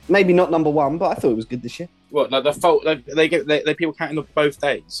 Maybe not number one, but I thought it was good this year. What, like the fault? They people counting on both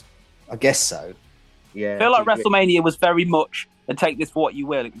days. I guess so. Yeah, I feel like WrestleMania was very much, and take this for what you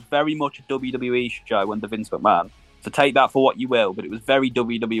will, it was very much a WWE show under Vince McMahon. So take that for what you will, but it was very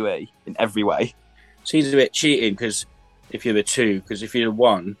WWE in every way. Seems a bit cheating because if you're the two, because if you're the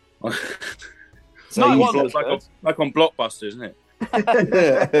one, So No, it you wasn't. thought- like on Blockbuster, isn't it?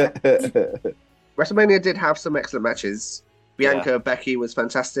 WrestleMania did have some excellent matches. Bianca Becky was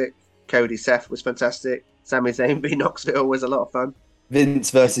fantastic. Cody Seth was fantastic. Sami Zayn v Knoxville was a lot of fun.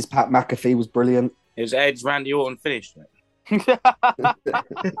 Vince versus Pat McAfee was brilliant. It was Edge, Randy Orton finished it.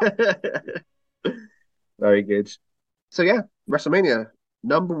 Very good. So yeah, WrestleMania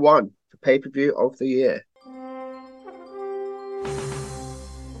number one for pay-per-view of the year.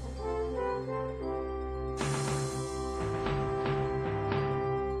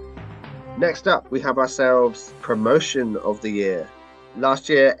 Next up, we have ourselves promotion of the year. Last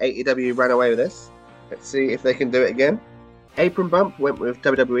year, AEW ran away with this. Let's see if they can do it again. Apron Bump went with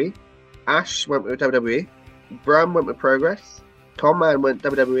WWE. Ash went with WWE. Brum went with Progress. Conman went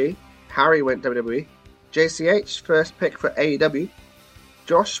WWE. Harry went WWE. JCH, first pick for AEW.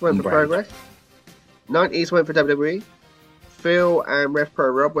 Josh went for Brand. Progress. 90s went for WWE. Phil and Rev Pro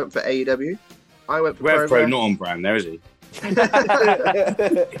Rob went for AEW. I went for Rev Pro Progress. not on brand, there is he?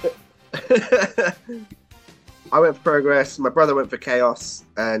 I went for Progress, my brother went for Chaos,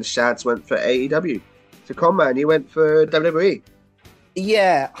 and Shads went for AEW. So, Conman, you went for WWE.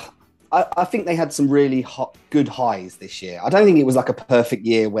 Yeah, I think they had some really good highs this year. I don't think it was like a perfect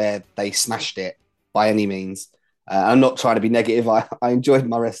year where they smashed it by any means. I'm not trying to be negative. I enjoyed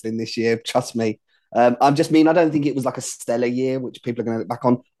my wrestling this year, trust me. I don't think it was like a stellar year, which people are going to look back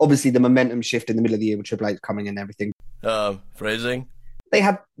on. Obviously, the momentum shift in the middle of the year with Triple H coming in and everything. Phrasing? They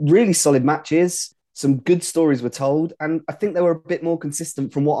had really solid matches. Some good stories were told. And I think they were a bit more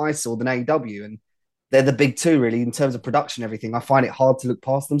consistent from what I saw than AEW. And they're the big two, really, in terms of production and everything. I find it hard to look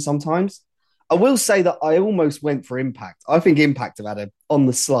past them sometimes. I will say that I almost went for Impact. I think Impact have had a, on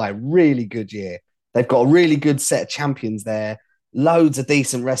the sly, really good year. They've got a really good set of champions there. Loads of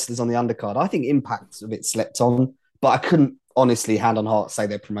decent wrestlers on the undercard. I think Impact's a bit slept on, but I couldn't honestly, hand on heart, say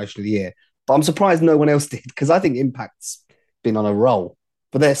they're promotion of the year. But I'm surprised no one else did, because I think Impact's been on a roll.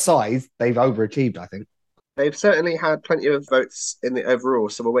 For their size, they've overachieved, I think. They've certainly had plenty of votes in the overall,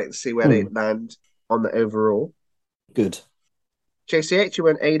 so we'll wait and see where they land on the overall. Good. JCH, you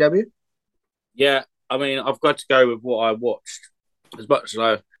went AEW? Yeah, I mean, I've got to go with what I watched. As much as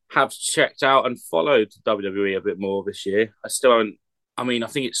I have checked out and followed WWE a bit more this year, I still haven't. I mean, I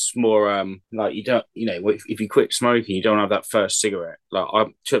think it's more like you don't, if you quit smoking, you don't have that first cigarette. Like,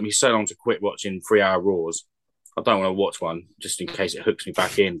 it took me so long to quit watching 3-hour Raws. I don't want to watch one just in case it hooks me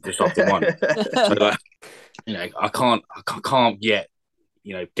back in just after one. So, like, I can't yet,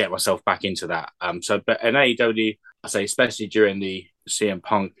 get myself back into that. But in AEW, I say, especially during the CM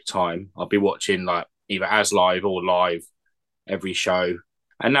Punk time, I'll be watching like either as live or live every show.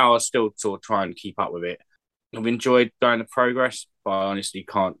 And now I still sort of try and keep up with it. I've enjoyed going to Progress, but I honestly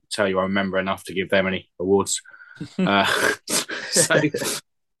can't tell you I remember enough to give them any awards. And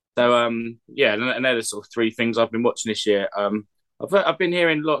they're the sort of three things I've been watching this year. I've been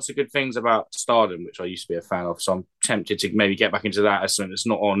hearing lots of good things about Stardom, which I used to be a fan of, so I'm tempted to maybe get back into that as something that's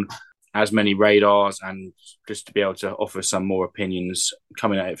not on as many radars, and just to be able to offer some more opinions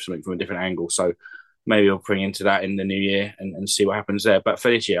coming at it from a different angle. So maybe I'll bring into that in the new year and see what happens there. But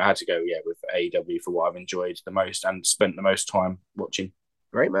for this year, I had to go with AEW for what I've enjoyed the most and spent the most time watching.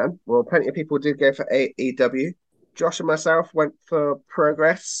 Great, man. Well, plenty of people did go for AEW. Josh and myself went for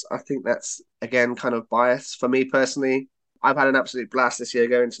Progress. I think that's, again, kind of biased. For me personally, I've had an absolute blast this year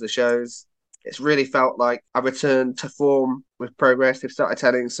going to the shows. It's really felt like I returned to form with Progress. They've started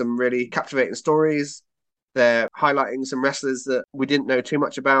telling some really captivating stories. They're highlighting some wrestlers that we didn't know too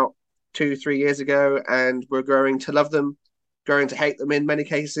much about 2-3 years ago, and we're growing to love them. growing to hate them in many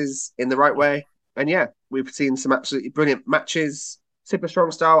cases in the right way. And yeah, we've seen some absolutely brilliant matches. Super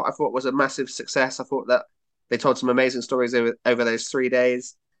Strong Style, I thought was a massive success. I thought that they told some amazing stories over those 3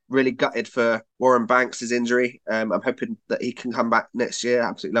 days. Really gutted for Warren Banks' injury. I'm hoping that he can come back next year.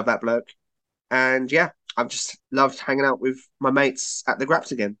 Absolutely love that bloke. And yeah, I've just loved hanging out with my mates at the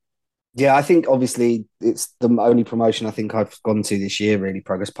Graps again. Yeah, I think obviously it's the only promotion I think I've gone to this year, really,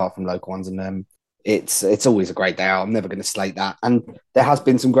 Progress, apart from local ones. And it's always a great day out. I'm never going to slate that. And there has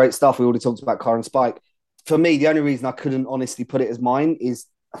been some great stuff. We already talked about Cara and Spike. For me, the only reason I couldn't honestly put it as mine is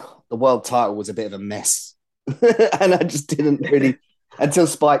the world title was a bit of a mess. And I just didn't really, until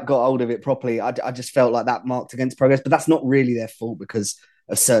Spike got hold of it properly, I just felt like that marked against Progress. But that's not really their fault because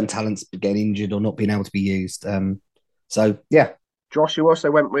of certain talents getting injured or not being able to be used. So, yeah. Josh, you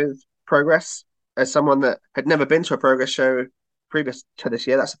also went with Progress as someone that had never been to a Progress show previous to this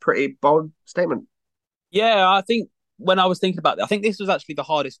year. That's a pretty bold statement. Yeah, I think when I was thinking about it, I think this was actually the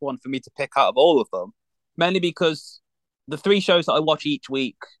hardest one for me to pick out of all of them, mainly because the 3 shows that I watch each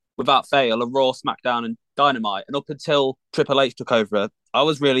week without fail are Raw, SmackDown, and Dynamite. And up until Triple H took over, I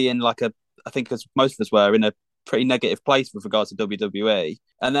was really in I think as most of us were, in a pretty negative place with regards to WWE.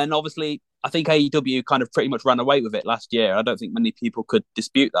 And then obviously, I think AEW kind of pretty much ran away with it last year. I don't think many people could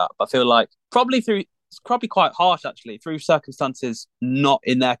dispute that. But I feel like it's probably quite harsh actually, through circumstances not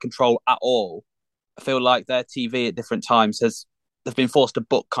in their control at all. I feel like their TV at different times they've been forced to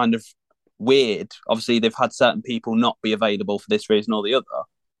book kind of weird. Obviously, they've had certain people not be available for this reason or the other.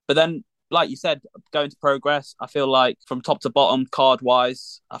 But then, like you said, going to Progress, I feel like from top to bottom,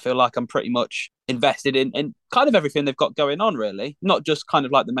 card-wise, I feel like I'm pretty much invested in kind of everything they've got going on, really. Not just kind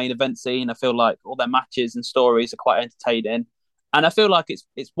of like the main event scene. I feel like all their matches and stories are quite entertaining. And I feel like it's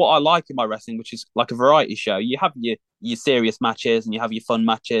what I like in my wrestling, which is like a variety show. You have your serious matches and you have your fun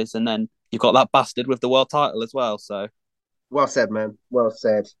matches, and then you've got that bastard with the world title as well. So, well said, man. Well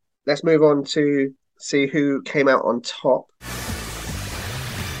said. Let's move on to see who came out on top.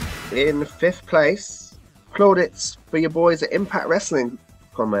 In 5th place, plaudits for your boys at Impact Wrestling.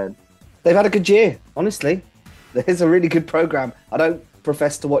 Come on, man. They've had a good year, honestly. There's a really good program. I don't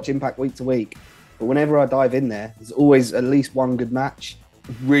profess to watch Impact week to week, but whenever I dive in there, there's always at least one good match.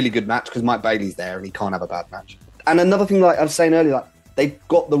 Really good match, because Mike Bailey's there and he can't have a bad match. And another thing, like I was saying earlier, like they've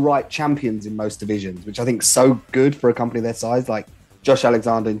got the right champions in most divisions, which I think is so good for a company their size. Like Josh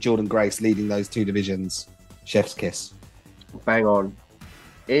Alexander and Jordan Grace leading those 2 divisions. Chef's kiss. Bang on.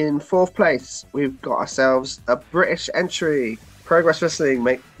 In 4th place, we've got ourselves a British entry. Progress Wrestling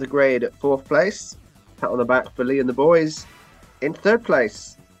make the grade at 4th place. Pat on the back for Lee and the boys. In 3rd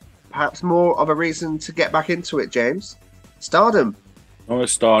place, perhaps more of a reason to get back into it, James. Stardom. Oh,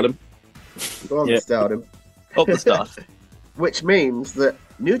 Stardom. Go on, Stardom. up the stuff. Which means that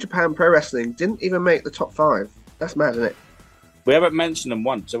New Japan Pro Wrestling didn't even make the top 5. That's mad, isn't it? We haven't mentioned them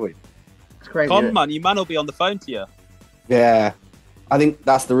once, have we? It's crazy. Con man, your man will be on the phone to you. Yeah. I think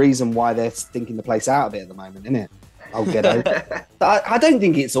that's the reason why they're stinking the place out a bit at the moment, isn't it? I'll get over. I don't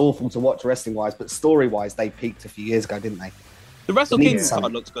think it's awful to watch wrestling-wise, but story-wise, they peaked a few years ago, didn't they? The Wrestle Kingdom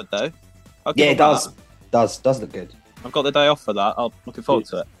card looks good, though. Yeah, it does. Does look good. I've got the day off for that. I'm looking forward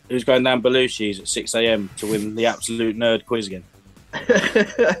to it. Who's going down Belushi's at 6 a.m. to win the Absolute Nerd quiz again?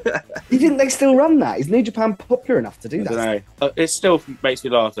 You think they still run that? Is New Japan popular enough to do that? I don't know. It still makes me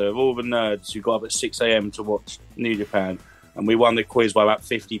laugh, though. Of all the nerds who got up at 6 a.m. to watch New Japan, and we won the quiz by about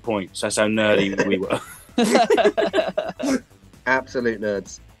 50 points. That's how nerdy we were. Absolute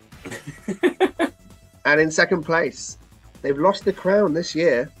nerds. And in 2nd place, they've lost the crown this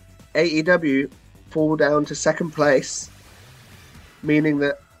year. AEW fall down to 2nd place, meaning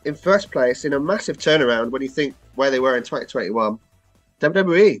that in 1st place, in a massive turnaround when you think where they were in 2021,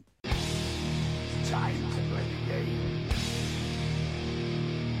 WWE. Time to play the game.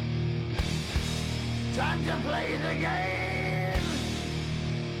 Time to play the game.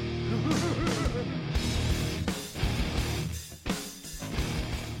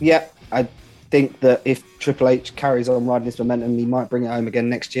 Yeah, I think that if Triple H carries on riding this momentum, he might bring it home again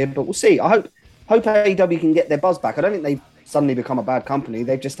next year. But we'll see. I hope AEW can get their buzz back. I don't think they've suddenly become a bad company.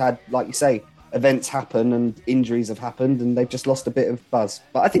 They've just had, like you say, events happen and injuries have happened, and they've just lost a bit of buzz.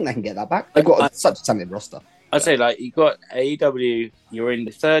 But I think they can get that back. They've got such a talented roster. I'd say, like, you've got AEW, you're in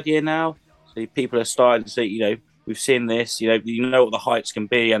the 3rd year now, so people are starting to see, we've seen this, you know what the heights can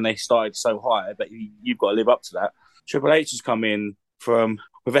be, and they started so high, but you've got to live up to that. Triple H has come in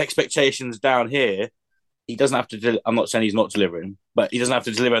with expectations down here. He doesn't have to, I'm not saying he's not delivering, but he doesn't have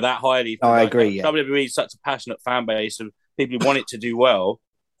to deliver that highly. Oh, I agree, yeah. WWE is such a passionate fan base, and people who want it to do well.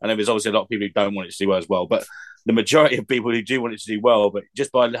 I know there's obviously a lot of people who don't want it to do well as well, but the majority of people who do want it to do well, but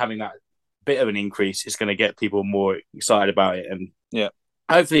just by having that bit of an increase, it's going to get people more excited about it. And Yeah.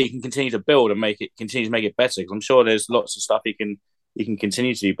 hopefully he can continue to build and continue to make it better. Because I'm sure there's lots of stuff he can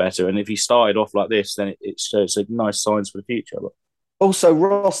continue to do better. And if he started off like this, then it's a nice signs for the future. But Also,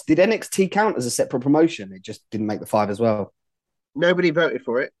 Ross, did NXT count as a separate promotion? It just didn't make the 5 as well. Nobody voted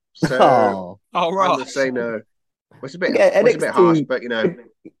for it, so Oh, Oh, I'm right. going to say no. It's a bit, Yeah, it's a bit NXT harsh, but you know,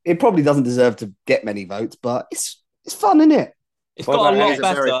 it probably doesn't deserve to get many votes, but it's fun, isn't it? It's What got a about lot it's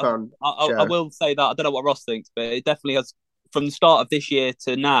a very better. fun I show. will say that. I don't know what Ross thinks, but it definitely has, from the start of this year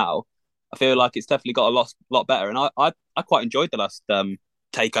to now, I feel like it's definitely got a lot better. And I quite enjoyed the last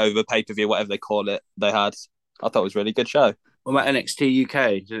takeover, pay-per-view, whatever they call it, they had. I thought it was a really good show. what about NXT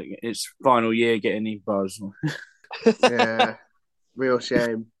UK? Its final year getting any buzz? Yeah, real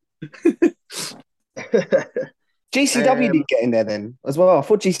shame. GCW did get in there then as well. I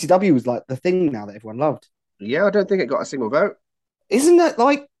thought GCW was like the thing now that everyone loved. Yeah, I don't think it got a single vote. Isn't that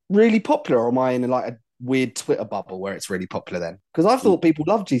like really popular, or am I in like a weird Twitter bubble where it's really popular then? Because I thought people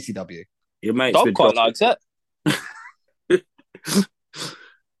loved GCW. Your mate's Dom been quite likes it.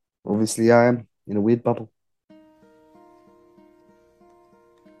 Obviously, I am in a weird bubble.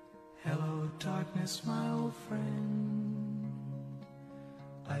 Hello, darkness, my old friend.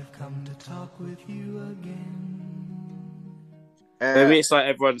 I've come to talk with you again. Maybe it's like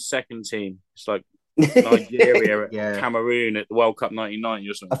everyone's second team. It's like Nigeria, Yeah. Cameroon at the World Cup '99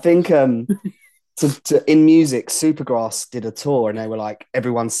 or I something. think in music, Supergrass did a tour, and they were like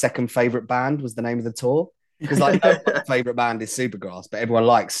everyone's second favorite band was the name of the tour. Because like no one's favorite band is Supergrass, but everyone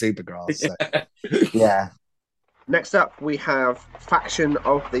likes Supergrass. So. Yeah. Next up, we have Faction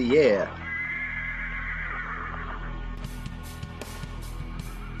of the Year.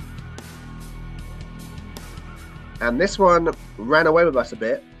 And this one ran away with us a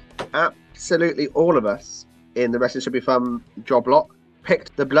bit. Absolutely all of us in the Wrestling Should Be Fun job lot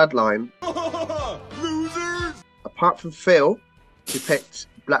picked the Bloodline. Losers! Apart from Phil, who picked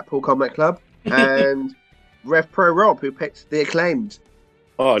Blackpool Combat Club, and Rev Pro Rob, who picked The Acclaimed.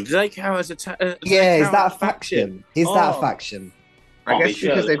 Oh, do they count as Yeah, is that a faction? Is that a Oh. faction? I guess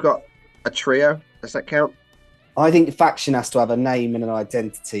because they've got a trio. Does that count? I think faction has to have a name and an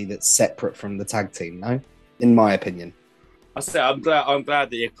identity that's separate from the tag team, no? In my opinion. I'm glad that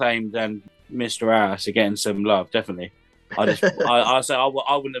the Acclaimed and Mr. Ass are getting some love. Definitely. I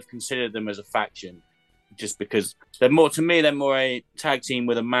wouldn't have considered them as a faction, just because they're more a tag team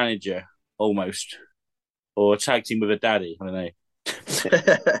with a manager almost, or a tag team with a daddy. I don't know.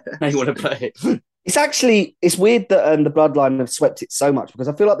 How you want to play it? It's weird that the Bloodline have swept it so much, because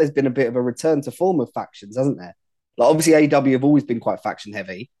I feel like there's been a bit of a return to form of factions, hasn't there? Like obviously AEW have always been quite faction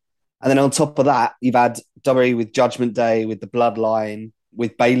heavy. And then on top of that, you've had WWE with Judgment Day, with the Bloodline,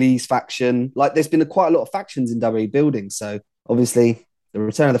 with Bayley's faction. Like there's been quite a lot of factions in WWE building. So obviously the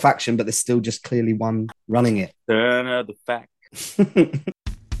return of the faction, but there's still just clearly one running it. Turn of the fact.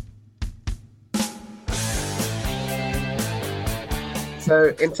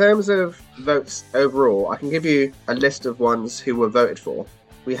 So, in terms of votes overall, I can give you a list of ones who were voted for.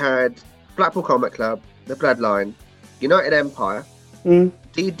 We had Blackpool Combat Club, The Bloodline, United Empire,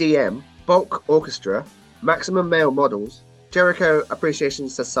 DDM, Bulk Orchestra, Maximum Male Models, Jericho Appreciation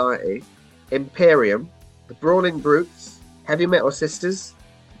Society, Imperium, The Brawling Brutes, Heavy Metal Sisters,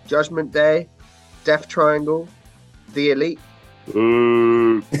 Judgment Day, Death Triangle, The Elite,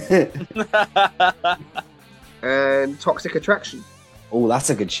 and Toxic Attraction. Oh, that's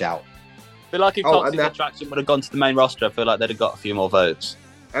a good shout. I feel like if Oh, Toxic and that- Attraction would have gone to the main roster, I feel like they'd have got a few more votes.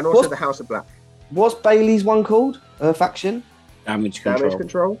 And also What? The House of Black. What's Bayley's one called? Faction? Damage control. Damage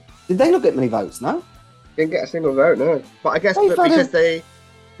Control. Did they not get many votes, no? Didn't get a single vote, no. But I guess They've had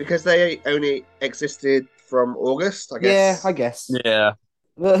because they only existed from August, I Yeah, guess. I guess. Yeah.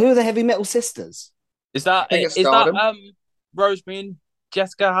 Well, who are the Heavy Metal Sisters? Is that think it's is Stardom. that Rosemary and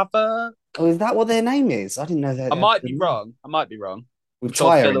Jessica Haver? Oh, is that what their name is? I didn't know that. I might be wrong. With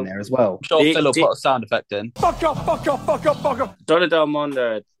Sure, Tyre Phil- in there as well. I'm sure Did- Phil will did- put a sound effect in. Donna Del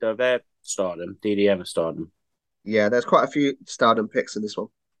Mondo, their stardom. DDM are stardom. Yeah, there's quite a few Stardom picks in this one.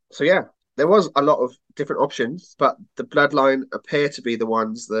 So yeah, there was a lot of different options, but the Bloodline appear to be the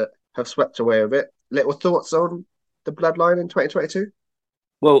ones that have swept away with it. Little thoughts on the Bloodline in 2022?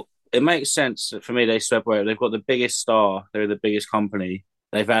 Well, it makes sense for me. They swept away. They've got the biggest star. They're the biggest company.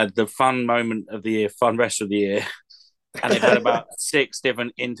 They've had the fun moment of the year, fun rest of the year. And they've had about 6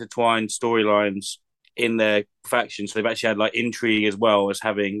 different intertwined storylines in their faction. So they've actually had like intrigue as well as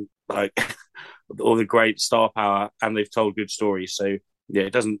having like all the great star power, and they've told good stories. So yeah,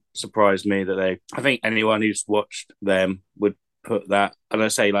 it doesn't surprise me that I think anyone who's watched them would put that. And I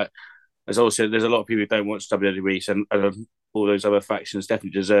say like, there's a lot of people who don't watch WWE, and all those other factions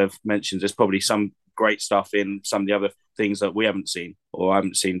definitely deserve mentions. There's probably some great stuff in some of the other things that we haven't seen or I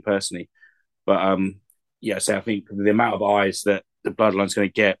haven't seen personally. But so I think the amount of eyes that the Bloodline's going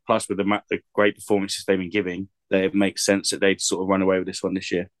to get, plus with the great performances they've been giving, that it makes sense that they'd sort of run away with this one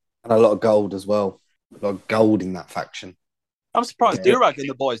this year. And a lot of gold as well. A lot of gold in that faction. I'm surprised Durag and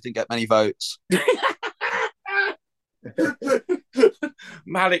the boys didn't get many votes.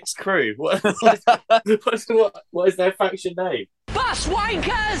 Malik's crew. What is their faction name? Bus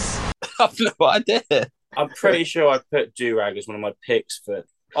wankers! I've no idea. I'm pretty sure I put Durag as one of my picks for.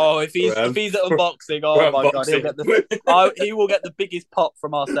 Oh, if he's at unboxing, oh my god, he will get the biggest pop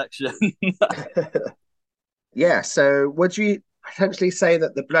from our section. Yeah, so would you potentially say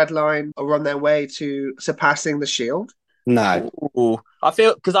that the Bloodline are on their way to surpassing the Shield? No. Ooh. I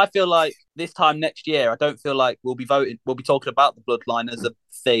feel like this time next year, I don't feel like we'll be talking about the Bloodline as a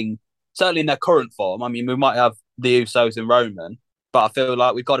thing, certainly in their current form. I mean, we might have the Usos and Roman, but I feel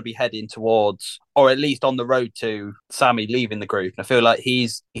like we've got to be heading towards, or at least on the road to, Sami leaving the group. And I feel like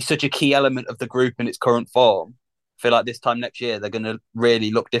he's such a key element of the group in its current form. I feel like this time next year, they're going to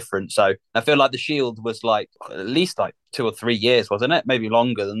really look different. So I feel like the Shield was like at least like 2 or 3 years, wasn't it? Maybe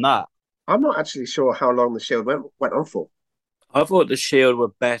longer than that. I'm not actually sure how long the Shield went on for. I thought the Shield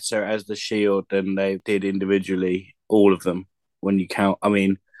were better as the Shield than they did individually, all of them, when you count. I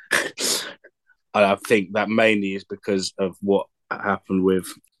mean, I think that mainly is because of what happened with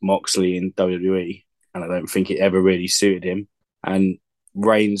Moxley in WWE, and I don't think it ever really suited him. And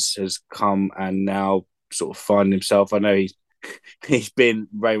Reigns has come and now sort of find himself. I know he's been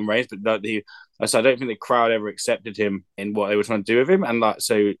Roman Reigns, but so I don't think the crowd ever accepted him in what they were trying to do with him. And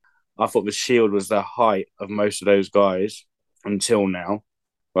so I thought the Shield was the height of most of those guys until now.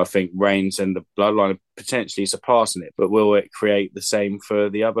 But I think Reigns and the Bloodline are potentially surpassing it. But will it create the same for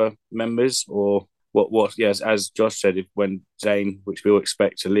the other members, or what? Yes, as Josh said, when Zayn, which we all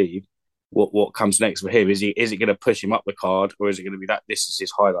expect to leave, what comes next for him? Is it going to push him up the card, or is it going to be that this is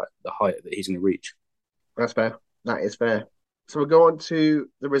his highlight, the height that he's going to reach? That's fair. That is fair. So we'll go on to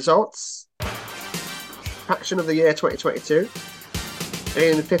the results. Faction of the Year 2022.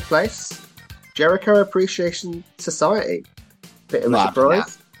 In 5th place, Jericho Appreciation Society. Bit of a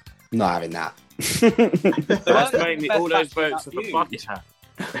surprise. Not having that. That's mainly all those votes for the bucket hat.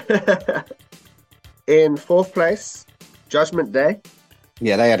 In 4th place, Judgment Day.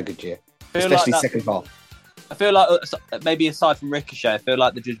 Yeah, they had a good year, especially second half. I feel like maybe aside from Ricochet, I feel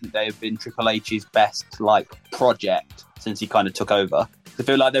like the Judgment Day have been Triple H's best project since he kind of took over. I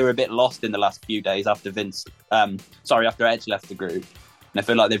feel like they were a bit lost in the last few days after after Edge left the group, and I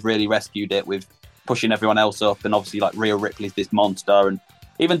feel like they've really rescued it with pushing everyone else up, and obviously like Rhea Ripley's this monster, and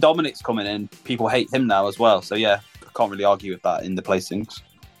even Dominic's coming in. People hate him now as well, so yeah, I can't really argue with that in the placings.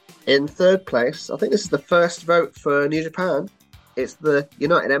 In 3rd place, I think this is the first vote for New Japan. It's the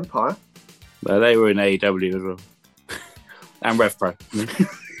United Empire. Well, they were in AEW as well. And RevPro.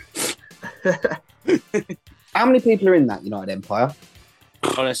 How many people are in that United Empire?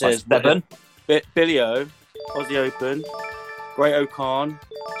 Oh, it says 7. Billy O, Aussie Open, Great O'Khan,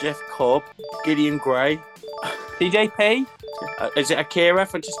 Jeff Cobb, Gideon Gray. TJP? Is it Akira?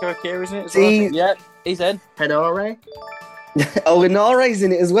 Francisco Akira, isn't it? Yeah, he's in. Henare. Oh, Hanare's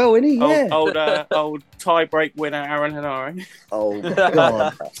in it as well, isn't he? Yeah. Old tie-break winner Aaron Henare. Oh,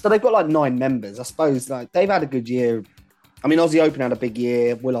 God. So they've got like 9 members. I suppose like they've had a good year. I mean, Aussie Open had a big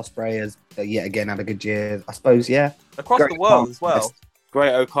year. Will Ospreay has yet again had a good year. I suppose, yeah. Across the world as well.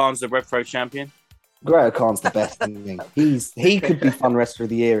 Great O'Khan's the RevPro champion. Great O'Khan's the best. He could be Fun Wrestler of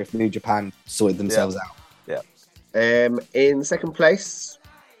the Year if New Japan sorted themselves out. Yeah. In 2nd place,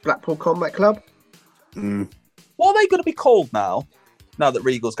 Blackpool Combat Club. What are they going to be called now? Now that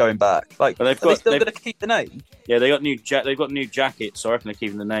Regal's going back, are they still going to keep the name? Yeah, they got new. They've got new jackets, so I reckon they're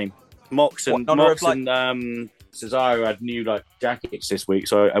keeping the name. Mox and Cesaro had new jackets this week,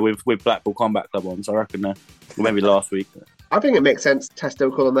 so with Blackpool Combat Club on. So I reckon, maybe last week. I think it makes sense to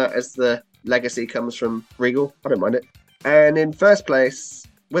still call them that as the legacy comes from Regal. I don't mind it. And in 1st place,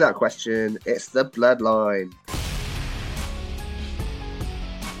 without question, it's the Bloodline.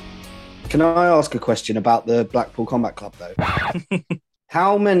 Can I ask a question about the Blackpool Combat Club, though?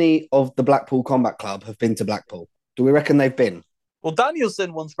 How many of the Blackpool Combat Club have been to Blackpool? Do we reckon they've been? Well,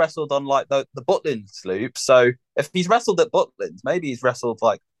 Danielson once wrestled on the Butlins loop, so if he's wrestled at Butlins, maybe he's wrestled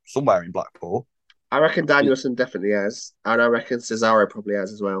somewhere in Blackpool. I reckon Danielson definitely has, and I reckon Cesaro probably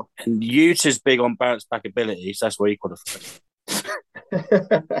has as well. And Utah's big on bounce back ability, so that's where he qualifies.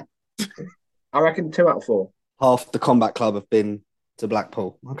 I reckon 2 out of 4. Half the Combat Club have been to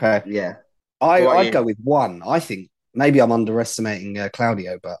Blackpool. Okay. Yeah. I'd go with 1. I think maybe I'm underestimating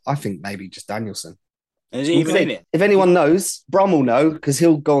Claudio, but I think maybe just Danielson. Is he even in it? If anyone knows, Brum will know because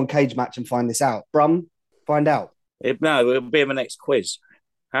he'll go on Cage Match and find this out. Brum, find out. No, it'll be in the next quiz.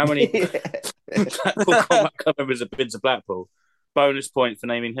 How many Blackpool Combat Club members have been to Blackpool? Bonus point for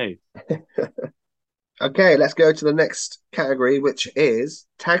naming who. Okay, let's go to the next category, which is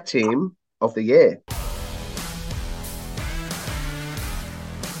Tag Team of the Year.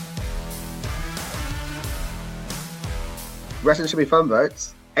 Wrestling Should Be Fun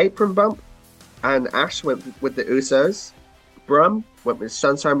votes. Apron Bump and Ash went with the Usos. Brum went with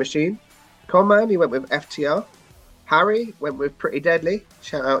Sunshine Machine. Conman, he went with FTR. Harry went with Pretty Deadly.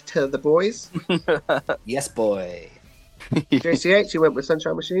 Shout out to the boys. Yes, boy. JCH, he went with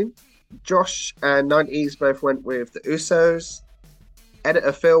Sunshine Machine. Josh and 90s both went with the Usos.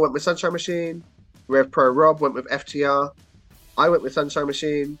 Editor Phil went with Sunshine Machine. Rev Pro Rob went with FTR. I went with Sunshine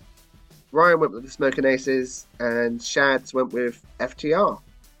Machine. Ryan went with the Smoking Aces. And Shads went with FTR.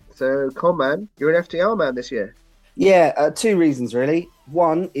 So, Conman, you're an FTR man this year. Yeah, two reasons really.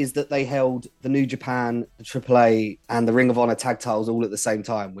 One is that they held the New Japan, the AAA, and the Ring of Honor tag titles all at the same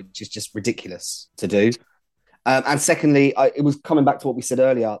time, which is just ridiculous to do. And secondly, it was coming back to what we said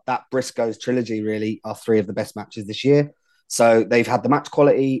earlier, that Briscoes trilogy really are three of the best matches this year. So they've had the match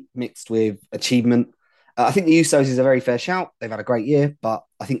quality mixed with achievement. I think the Usos is a very fair shout. They've had a great year, but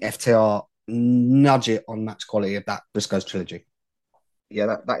I think FTR nudge it on match quality of that Briscoes trilogy.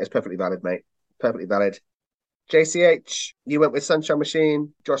 Yeah, that is perfectly valid, mate. Perfectly valid. JCH, you went with Sunshine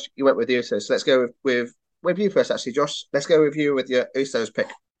Machine. Josh, you went with the Usos. So let's go with you first, actually, Josh. Let's go with you with your Usos pick.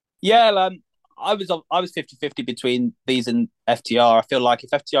 Yeah, I was 50-50 between these and FTR. I feel like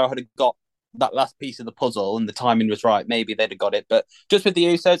if FTR had got that last piece of the puzzle and the timing was right, maybe they'd have got it. But just with the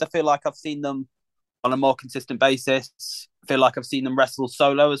Usos, I feel like I've seen them on a more consistent basis. I feel like I've seen them wrestle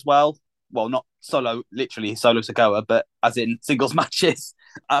solo as well. Well, not solo, literally solo Sikoa, but as in singles matches.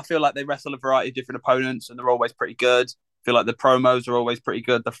 I feel like they wrestle a variety of different opponents and they're always pretty good. I feel like the promos are always pretty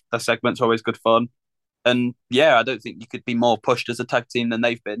good. The segments are always good fun. And yeah, I don't think you could be more pushed as a tag team than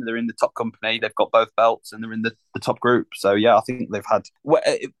they've been. They're in the top company. They've got both belts and they're in the top group. So yeah, I think they've had...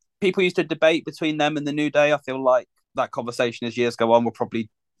 People used to debate between them and the New Day. I feel like that conversation as years go on will probably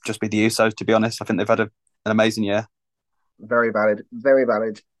just be the Usos, to be honest. I think they've had an amazing year. Very valid. Very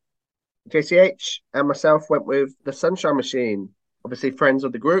valid. JCH and myself went with the Sunshine Machine. Obviously friends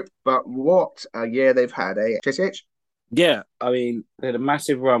of the group, but what a year they've had, eh, JCH? Yeah, I mean, they had a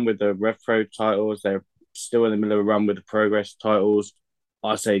massive run with the Rev Pro titles. They're still in the middle of a run with the Progress titles.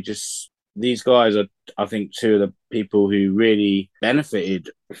 I say just these guys are, I think, two of the people who really benefited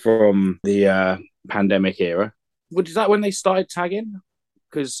from the pandemic era. Was that when they started tagging?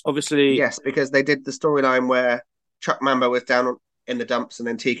 Because obviously... Yes, because they did the storyline where Chuck Mambo was down in the dumps and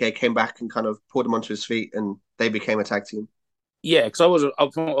then TK came back and kind of pulled him onto his feet and they became a tag team. Yeah, because I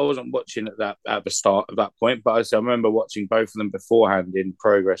wasn't watching at the start of that point, but I remember watching both of them beforehand in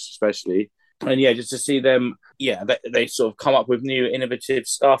Progress, especially. And yeah, just to see them, yeah, they sort of come up with new innovative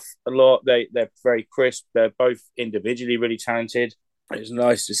stuff a lot. They're very crisp. They're both individually really talented. It's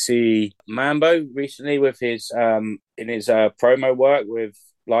nice to see Mambo recently with his in his promo work with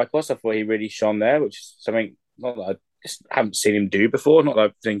Lycos. I thought he really shone there, which is something not that I just haven't seen him do before. Not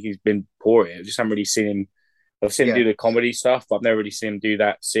that I think he's been poor at it. I just haven't really seen him. I've seen him do the comedy stuff, but I've never really seen him do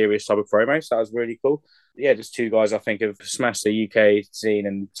that serious type of promo. So that was really cool. Yeah, just two guys I think have smashed the UK scene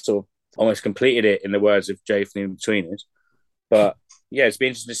and sort of almost completed it, in the words of Jay from The Inbetweeners. But yeah, it's been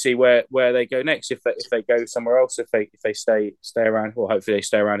interesting to see where they go next. If they go somewhere else, if they stay around, well, hopefully they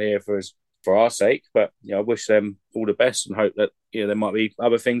stay around here for our sake. But you know, I wish them all the best and hope that there might be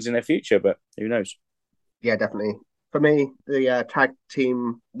other things in their future. But who knows? Yeah, definitely. For me, the tag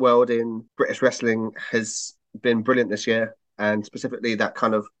team world in British wrestling has been brilliant this year, and specifically that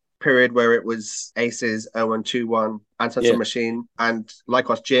kind of period where it was Aces, 0121, and Sunshine Machine, and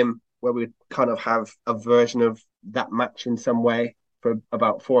Lycos Gym, where we kind of have a version of that match in some way for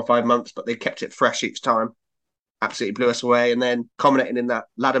about 4 or 5 months, but they kept it fresh each time. Absolutely blew us away. And then culminating in that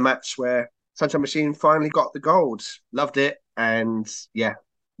ladder match where Sunshine Machine finally got the gold. Loved it. And yeah,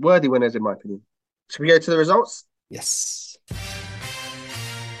 worthy winners in my opinion. Should we go to the results? Yes.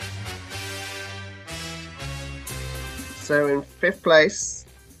 So in 5th place,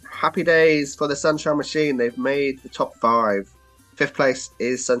 happy days for the Sunshine Machine. They've made the top 5. 5th place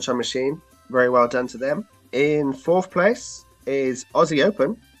is Sunshine Machine. Very well done to them. In 4th place is Aussie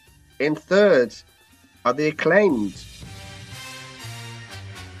Open. In 3rd are the Acclaimed.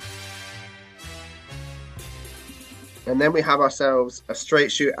 And then we have ourselves a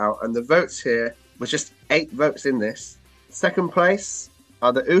straight shootout. And the votes here was just 8 votes in this. 2nd place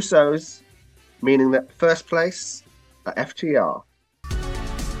are the Usos, meaning that 1st place are FTR.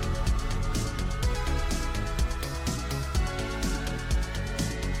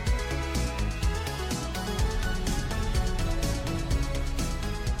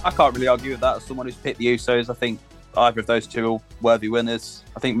 I can't really argue with that. As someone who's picked the Usos, I think either of those two are worthy winners.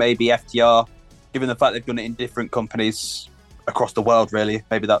 I think maybe FTR, given the fact they've done it in different companies across the world, really,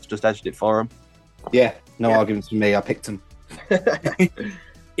 maybe that's just edged it for them. Yeah, no arguments from me. I picked them.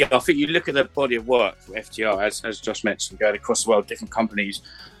 Yeah, I think you look at the body of work for FTR, as Josh mentioned, going across the world, different companies.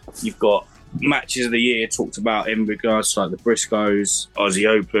 You've got matches of the year talked about in regards to like the Briscoes, Aussie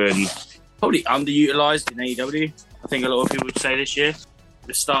Open, probably underutilized in AEW. I think a lot of people would say this year.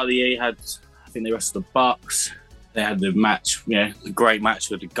 The start of the year, I think they wrestled the Bucks. They had the match, the great match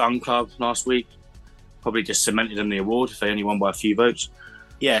with the Gun Club last week. Probably just cemented them the award if they only won by a few votes.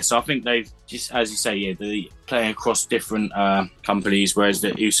 Yeah, so I think they've just, as you say, they're playing across different companies, whereas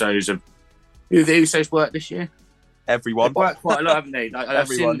the Usos have... Who have the Usos worked this year? Everyone. They've worked quite a lot, haven't they? Like,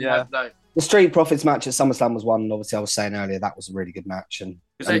 Everyone, yeah. The Street Profits match at SummerSlam was one. Obviously, I was saying earlier that was a really good match, and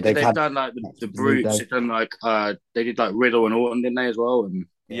they've done like the Brutes. They've done like they did like Riddle and Orton, didn't they, as well? And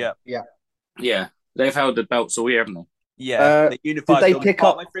yeah. They've held the belts all year, haven't they? Yeah, they unified. Did they pick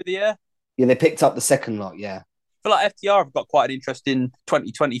up through the year? Yeah, they picked up the second lot. Yeah, I feel like FTR have got quite an interesting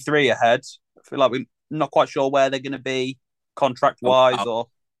 2023 ahead. I feel like we're not quite sure where they're going to be contract wise, or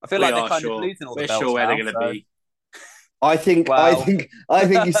I feel like they're kind of losing all the belts. We're sure where they're going to be. I think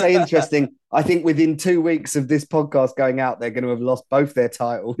you say interesting. I think within 2 weeks of this podcast going out, they're going to have lost both their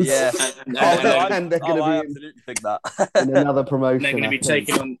titles. Yeah, and they're going to be absolutely think that in another promotion. They're going to be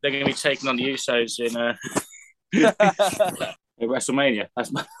taking on. They're going to be taking on the Usos in WrestleMania.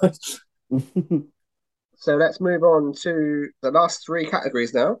 So let's move on to the last three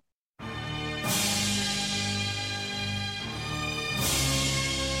categories now.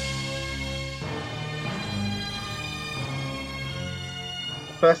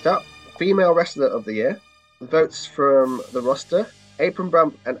 First up, Female Wrestler of the Year. The votes from the roster. Apron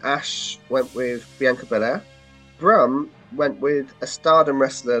Bump and Ash went with Bianca Belair. Brum went with a Stardom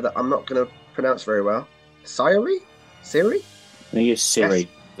wrestler that I'm not going to pronounce very well. Siri? I think it's Siri.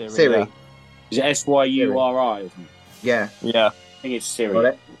 Siri. Yeah. Is it Syuri? Isn't it? Yeah. Yeah. I think it's Siri. Got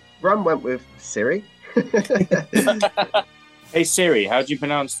it. Brum went with Siri. Hey Siri, how do you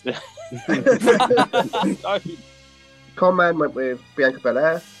pronounce the... Conman went with Bianca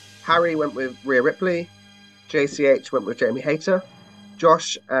Belair. Harry went with Rhea Ripley. JCH went with Jamie Hayter.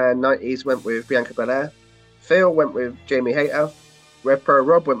 Josh and 90s went with Bianca Belair. Phil went with Jamie Hayter. Red Pro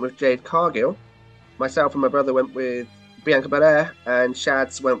Rob went with Jade Cargill. Myself and my brother went with Bianca Belair. And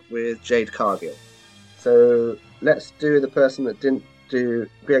Shads went with Jade Cargill. So let's do the person that didn't do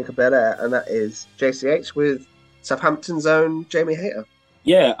Bianca Belair, and that is JCH with Southampton's own Jamie Hayter.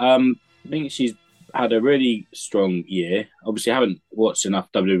 Yeah, I think she's had a really strong year. Obviously, I haven't watched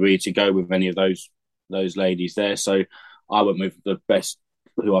enough WWE to go with any of those ladies there, so I went with the best,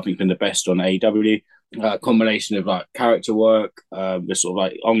 who I think been the best on AEW. Combination of like character work, the sort of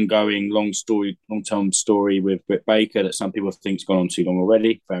like ongoing long-term story with Britt Baker that some people think's gone on too long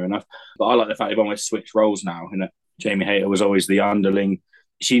already. Fair enough, but I like the fact they've almost switched roles now, and that Jamie Hayter was always the underling.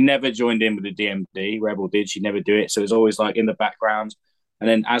 She never joined in with the DMD. Rebel did. She never do it, so it's always like in the background. And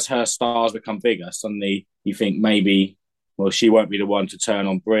then as her stars become bigger, suddenly you think maybe, well, she won't be the one to turn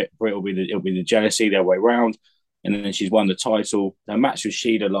on Britt. Britt will be the jealousy the other way around. And then she's won the title. Her match with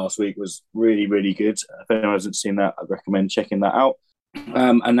Shida last week was really, really good. If anyone hasn't seen that, I'd recommend checking that out.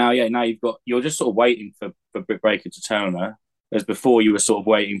 And now you're just sort of waiting for Britt Baker to turn on her. Whereas before you were sort of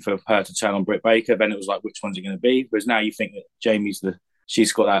waiting for her to turn on Britt Baker. Then it was like, which one's it going to be? Whereas now you think that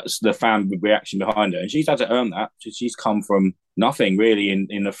she's got the fan reaction behind her, and she's had to earn that. She's come from nothing really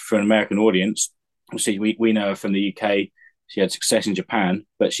for an American audience. Obviously, we know her from the UK. She had success in Japan,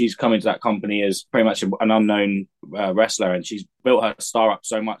 but she's come into that company as pretty much an unknown wrestler, and she's built her star up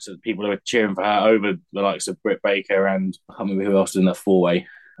so much that people are cheering for her over the likes of Britt Baker and I can't remember who else was in that four-way,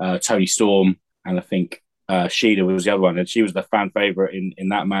 Toni Storm, and I think Shida was the other one, and she was the fan favorite in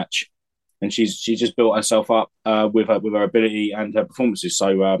that match. And she's just built herself up with her ability and her performances.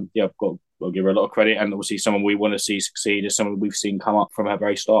 So I'll give her a lot of credit, and obviously someone we want to see succeed is someone we've seen come up from her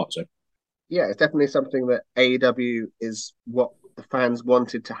very start. So yeah, it's definitely something that AEW is what the fans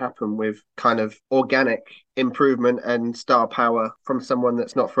wanted to happen, with kind of organic improvement and star power from someone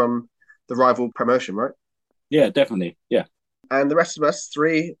that's not from the rival promotion, right? Yeah, definitely. Yeah. And the rest of us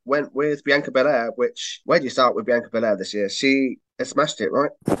three went with Bianca Belair, which, where do you start with Bianca Belair this year? She has smashed it,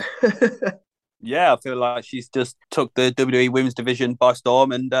 right? Yeah, I feel like she's just took the WWE Women's Division by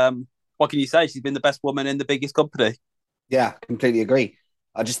storm. And what can you say? She's been the best woman in the biggest company. Yeah, completely agree.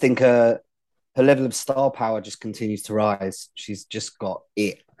 I just think her level of star power just continues to rise. She's just got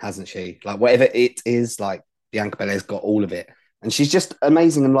it, hasn't she? Like, whatever it is, like, Bianca Belair's got all of it. And she's just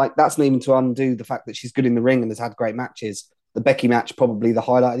amazing. And, like, that's not even to undo the fact that she's good in the ring and has had great matches. The Becky match, probably the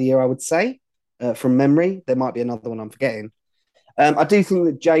highlight of the year, I would say, from memory. There might be another one I'm forgetting. I do think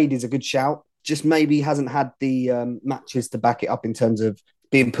that Jade is a good shout. Just maybe hasn't had the matches to back it up in terms of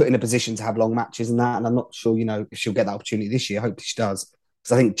being put in a position to have long matches and that. And I'm not sure, if she'll get that opportunity this year. I hope she does.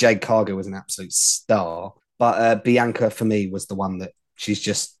 Because I think Jade Cargill was an absolute star. But Bianca, for me, was the one that she's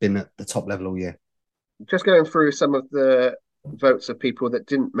just been at the top level all year. Just going through some of the votes of people that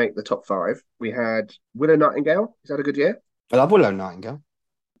didn't make the top 5. We had Willow Nightingale. Is that a good year? I love Willow Nightingale.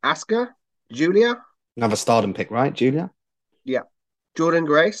 Asuka, Julia. Another Stardom pick, right, Julia? Yeah. Jordan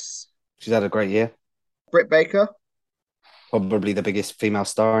Grace. She's had a great year. Britt Baker. Probably the biggest female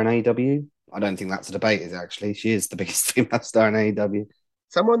star in AEW. I don't think that's a debate, is it, actually? She is the biggest female star in AEW.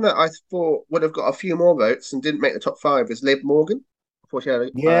 Someone that I thought would have got a few more votes and didn't make the top 5 is Liv Morgan. I thought she had a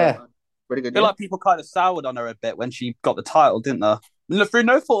really good I feel year. like people kind of soured on her a bit when she got the title, didn't they? Through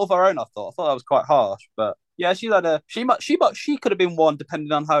no fault of her own, I thought that was quite harsh. But yeah, she could have been one,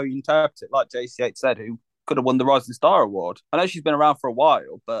 depending on how you interpret it. Like JC8 said, who could have won the Rising Star Award. I know she's been around for a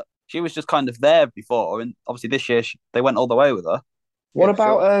while, but she was just kind of there before. And obviously this year, they went all the way with her. What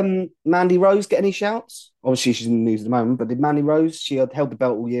about Mandy Rose get any shouts? Obviously, she's in the news at the moment, but did Mandy Rose, she had held the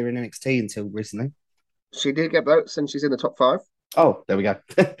belt all year in NXT until recently. She did get votes and she's in the top 5. Oh, there we go.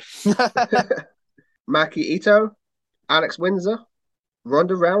 Maki Ito, Alex Windsor,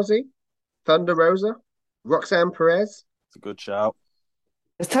 Ronda Rousey, Thunder Rosa, Roxanne Perez. It's a good shout.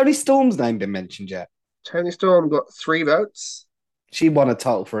 Has Toni Storm's name been mentioned yet? Toni Storm got 3 votes. She won a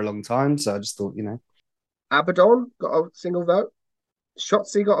title for a long time, so I just thought, Abaddon got a single vote.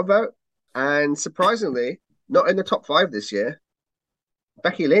 Shotzi got a vote. And surprisingly, not in the top 5 this year,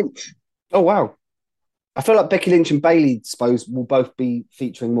 Becky Lynch. Oh, wow. I feel like Becky Lynch and Bayley, suppose, will both be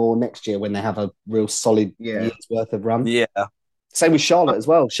featuring more next year when they have a real solid year's worth of run. Yeah. Same with Charlotte as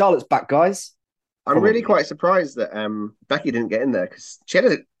well. Charlotte's back, guys. I'm really quite surprised that Becky didn't get in there because she had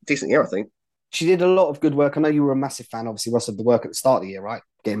a decent year, I think. She did a lot of good work. I know you were a massive fan, obviously, Ross, of the work at the start of the year, right?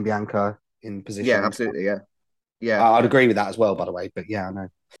 Getting Bianca in position. Yeah, absolutely, yeah. Yeah, I'd agree with that as well, by the way. But yeah, I know.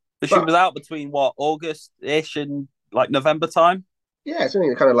 But she was out between, August-ish and November time? Yeah, it's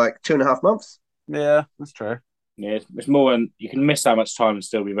only kind of like 2.5 months. Yeah, that's true. Yeah, it's more than you can miss that much time and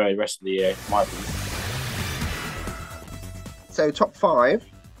still be very rest of the year, in my opinion. So, top 5,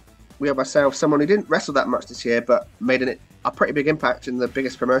 we have ourselves someone who didn't wrestle that much this year, but made a pretty big impact in the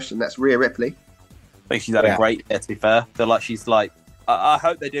biggest promotion. That's Rhea Ripley. I think she's had a great year, to be fair. I feel like she's I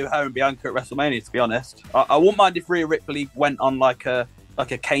hope they do her and Bianca at WrestleMania, to be honest. I wouldn't mind if Rhea Ripley went on like a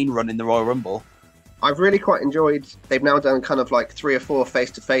Kane run in the Royal Rumble. I've really quite enjoyed, they've now done kind of like 3 or 4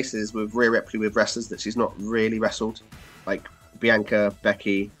 face-to-faces with Rhea Ripley with wrestlers that she's not really wrestled. Like Bianca,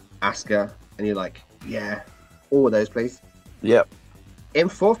 Becky, Asuka, and you're like, yeah, all of those, please. Yep. In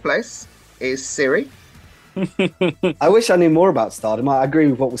 4th place is Siri. I wish I knew more about Stardom. I agree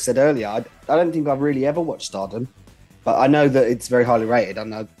with what was said earlier. I don't think I've really ever watched Stardom, but I know that it's very highly rated. I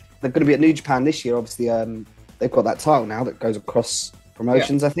know they're going to be at New Japan this year. Obviously, they've got that title now that goes across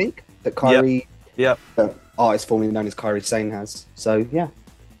promotions, I think, that Kairi, artist formerly known as Kairi Sane has. So, yeah.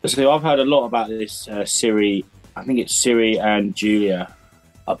 So I've heard a lot about this Siri. I think it's Siri and Julia,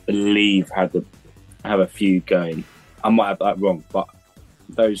 I believe, have a feud going. I might have that wrong, but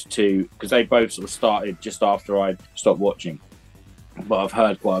those two, because they both sort of started just after I stopped watching. But I've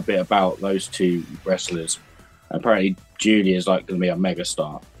heard quite a bit about those two wrestlers. Apparently, Julia's going to be a mega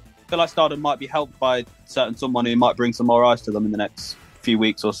star. I feel like Stardom might be helped by someone who might bring some more eyes to them in the next few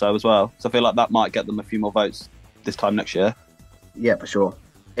weeks or so as well. So I feel like that might get them a few more votes this time next year. Yeah, for sure.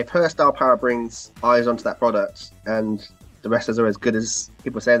 If her star power brings eyes onto that product and the wrestlers are as good as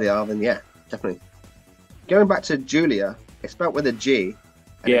people say they are, then yeah, definitely. Going back to Julia, it's spelled with a G,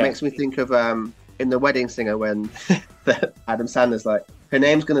 and it makes me think of in The Wedding Singer when Adam Sandler's like, her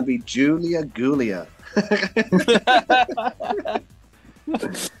name's going to be Julia Gulia.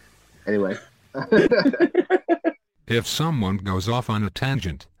 Anyway. If someone goes off on a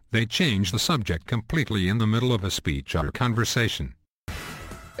tangent, they change the subject completely in the middle of a speech or conversation.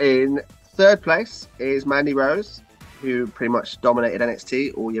 In 3rd place is Mandy Rose, who pretty much dominated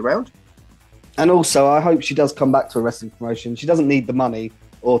NXT all year round. And also, I hope she does come back to a wrestling promotion. She doesn't need the money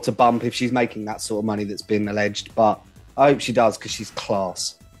or to bump if she's making that sort of money that's been alleged, but I hope she does because she's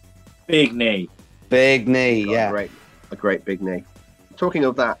class. Big knee. Big knee, yeah. A great big knee. Talking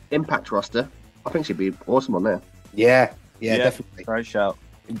of that Impact roster, I think she'd be awesome on there. Yeah, definitely. Great shout.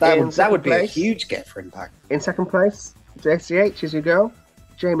 That would be a huge get for Impact. In 2nd place, JCH is your girl,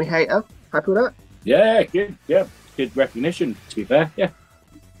 Jamie Hayter. Happy with that? Yeah, good. Yeah, good recognition, to be fair. Yeah.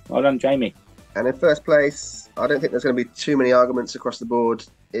 Well done, Jamie. And in 1st place, I don't think there's going to be too many arguments across the board,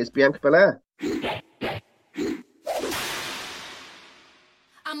 is Bianca Belair.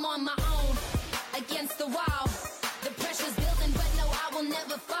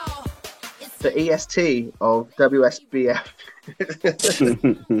 the EST of WSBF.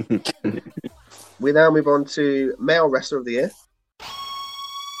 We now move on to Male Wrestler of the Year.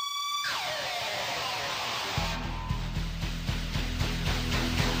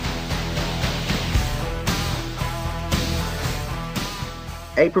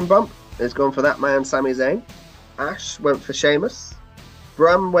 Apron Bump has gone for that man, Sami Zayn. Ash went for Sheamus.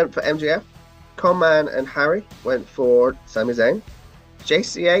 Brum went for MJF. Conman and Harry went for Sami Zayn.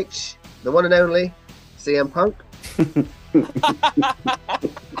 JCH, the one and only CM Punk.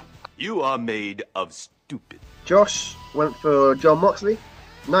 You are made of stupid. Josh went for John Moxley.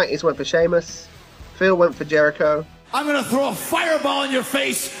 90s went for Sheamus. Phil went for Jericho. I'm going to throw a fireball in your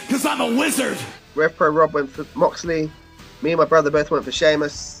face because I'm a wizard. Rev Pro Rob went for Moxley. Me and my brother both went for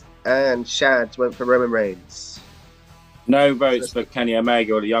Sheamus. And Shad went for Roman Reigns. No votes for Kenny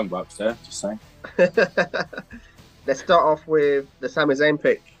Omega or the Young Bucks there, just saying. Let's start off with the Sami Zayn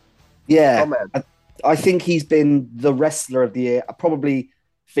pick. Yeah, I think he's been the wrestler of the year, probably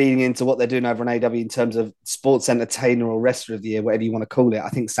feeding into what they're doing over on AW in terms of sports entertainer or wrestler of the year, whatever you want to call it. I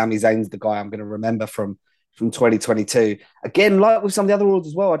think Sami Zayn's the guy I'm going to remember from 2022. Again, like with some of the other awards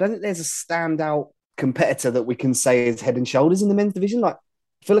as well, I don't think there's a standout competitor that we can say is head and shoulders in the men's division. Like,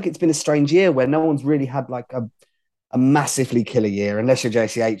 I feel like it's been a strange year where no one's really had like a massively killer year, unless you're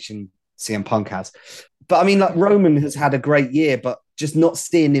JCH and CM Punk has. But I mean, like Roman has had a great year, but just not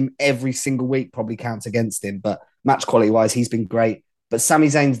seeing him every single week probably counts against him. But match quality wise, he's been great. But Sami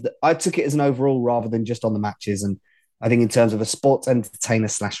Zayn's, I took it as an overall rather than just on the matches. And I think in terms of a sports entertainer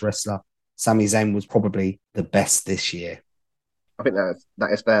 / wrestler, Sami Zayn was probably the best this year. I think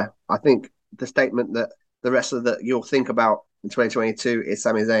that is fair. I think the statement that the wrestler that you'll think about in 2022 is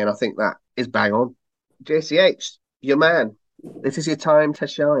Sami Zayn, I think that is bang on. JCH, your man. This is your time to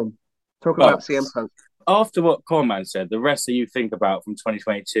shine. Talk about CM Punk. After what Conman said, the wrestler you think about from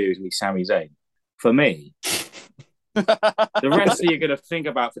 2022 is going to be Sami Zayn. For me, the wrestler you're going to think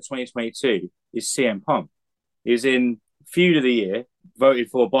about for 2022 is CM Punk. He's in Feud of the Year, voted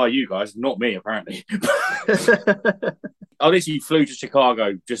for by you guys, not me, apparently. I literally flew to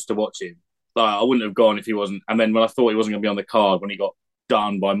Chicago just to watch him. Like, I wouldn't have gone if he wasn't. And then when I thought he wasn't going to be on the card, when he got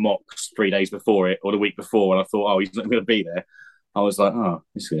done by Mox 3 days before it, or the week before, and I thought, oh, he's not going to be there, I was like, oh,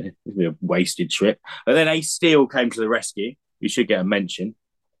 this is going to be a wasted trip. But then Ace Steel came to the rescue. You should get a mention.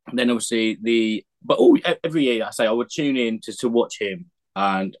 And then obviously every year I say I would tune in to watch him,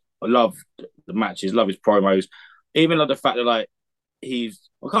 and I love the matches, love his promos, even like the fact that I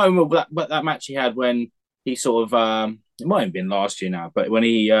can't remember that match he had when he sort of it might have been last year now, but when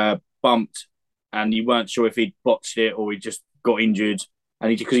he bumped and you weren't sure if he'd botched it or he just got injured,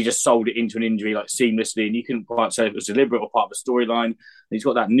 and because he just sold it into an injury like seamlessly, and you couldn't quite say if it was deliberate or part of the storyline. And he's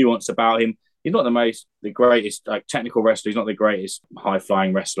got that nuance about him. He's not the greatest like technical wrestler. He's not the greatest high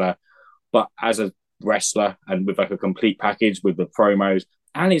flying wrestler, but as a wrestler and with like a complete package with the promos,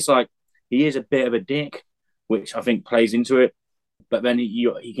 and it's like he is a bit of a dick, which I think plays into it. But then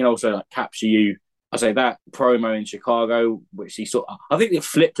he can also like capture you. I say that promo in Chicago, which I think it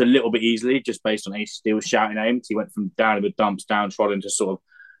flipped a little bit easily just based on Ace Steel shouting at him. He went from down in the dumps, downtrodden to sort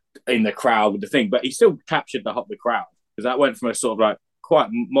of in the crowd with the thing, but he still captured the crowd, because that went from a sort of like quite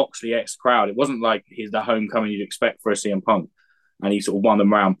Moxley-esque crowd. It wasn't like the homecoming you'd expect for a CM Punk, and he sort of won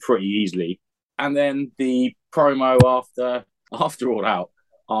them around pretty easily. And then the promo after All Out,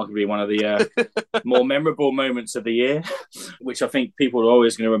 arguably one of the more memorable moments of the year, which I think people are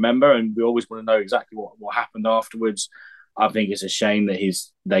always going to remember, and we always want to know exactly what happened afterwards. I think it's a shame that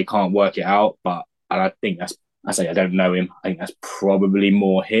they can't work it out, and I think I don't know him. I think that's probably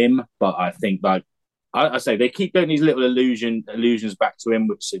more him, but I think like I say they keep doing these little allusions back to him,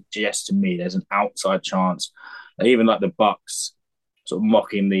 which suggests to me there's an outside chance. Even like the Bucks sort of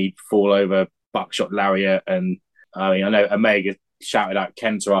mocking the fall over buckshot lariat, and I know Omega shouted out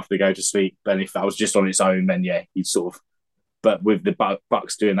Kenta after they go to sleep, and if that was just on its own, then yeah, he'd sort of. But with the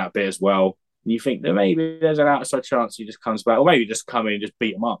Bucks doing that bit as well, you think that maybe there's an outside chance he just comes back, or maybe just come in and just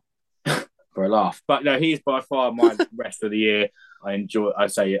beat him up for a laugh. But no, he's by far my rest of the year.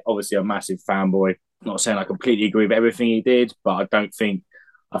 I'd say obviously a massive fanboy. Not saying I completely agree with everything he did, but I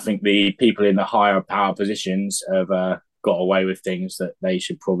think the people in the higher power positions have got away with things that they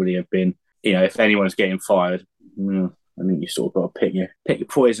should probably have been. If anyone's getting fired, I think you sort of got to pick your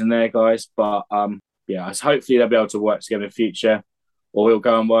poison there, guys. But hopefully they'll be able to work together in the future, or he'll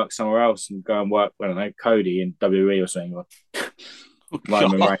go and work somewhere else and go and work, I don't know, Cody in WWE or something, or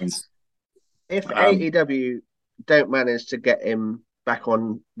Roman Reigns. If AEW don't manage to get him back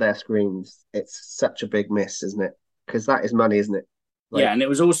on their screens, it's such a big miss, isn't it? Because that is money, isn't it? And it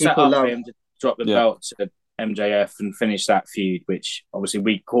was all set up for him to drop the belt to MJF and finish that feud, which obviously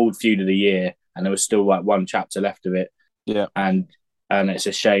we called feud of the year, and there was still like one chapter left of it. Yeah, and it's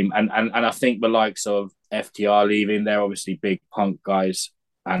a shame. And I think the likes of FTR leaving, they're obviously big Punk guys,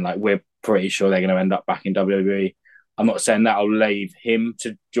 and like we're pretty sure they're going to end up back in WWE. I'm not saying that'll leave him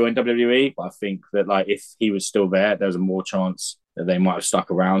to join WWE, but I think that like if he was still there's a more chance that they might have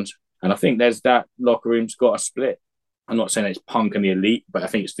stuck around. And I think there's that locker room's got a split. I'm not saying it's Punk and the Elite, but I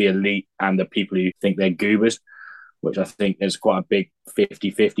think it's the Elite and the people who think they're goobers, which I think is quite a big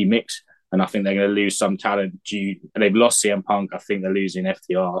 50-50 mix. And I think they're going to lose some talent they've lost CM Punk. I think they're losing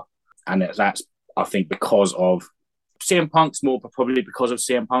FTR. And that's, I think, because of CM Punk's more probably because of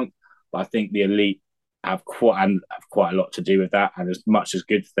CM Punk. But I think the Elite have quite a lot to do with that. And as much as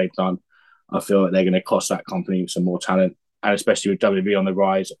good they've done, I feel like they're going to cost that company some more talent. And especially with WWE on the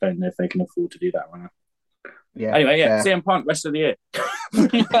rise, I don't know if they can afford to do that right now. Yeah. Anyway, CM Punk, rest of the year.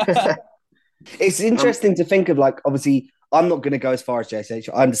 It's interesting to think of, like, obviously, I'm not going to go as far as JSH.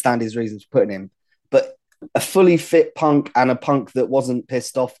 I understand his reasons for putting him, but a fully fit Punk and a Punk that wasn't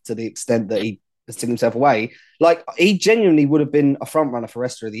pissed off to the extent that he has taken himself away, like, he genuinely would have been a front runner for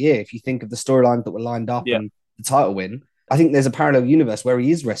Wrestler of the Year if you think of the storylines that were lined up and the title win. I think there's a parallel universe where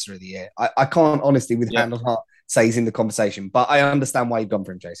he is Wrestler of the Year. I can't honestly, with hand on heart, say he's in the conversation, but I understand why you've gone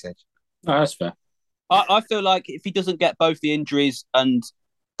for him, JSH. No, that's fair. I feel like if he doesn't get both the injuries and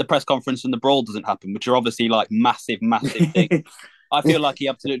the press conference and the brawl doesn't happen, which are obviously like massive things, I feel like he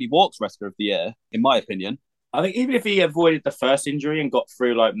absolutely walks Wrestler of the Year, in my opinion. I think even if he avoided the first injury and got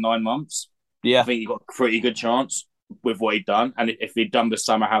through like 9 months, I think he got a pretty good chance with what he'd done. And if he'd done the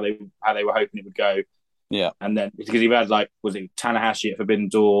summer how they were hoping it would go, and then because he had like, was it Tanahashi at Forbidden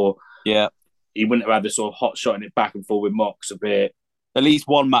Door? Yeah, he wouldn't have had this sort of hot shot in it back and forth with Mox a bit. At least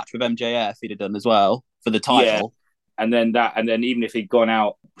one match with MJF he'd have done as well for the title. Yeah. And then even if he'd gone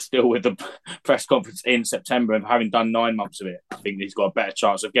out still with the press conference in September and having done 9 months of it, I think he's got a better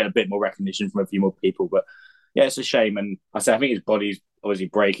chance of getting a bit more recognition from a few more people. But yeah, it's a shame. And I think his body's obviously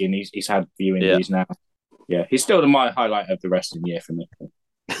breaking. He's had a few injuries now. Yeah, he's still my highlight of the wrestling year for me.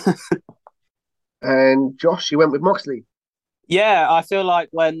 And Josh, you went with Moxley. Yeah, I feel like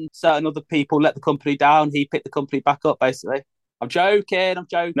when certain other people let the company down, he picked the company back up, basically. I'm joking.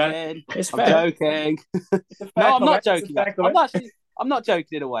 No, it's fair. I'm joking. No, I'm not joking. I'm not joking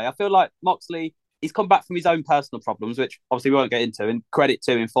in a way. I feel like Moxley, he's come back from his own personal problems, which obviously we won't get into, and credit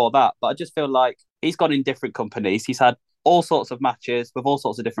to him for that. But I just feel like he's gone in different companies. He's had all sorts of matches with all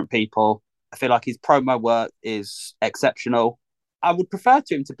sorts of different people. I feel like his promo work is exceptional. I would prefer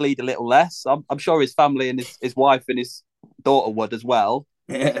to him to bleed a little less. I'm sure his family and his wife and his daughter would as well.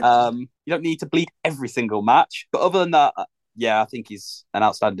 You don't need to bleed every single match. But other than that, I think he's an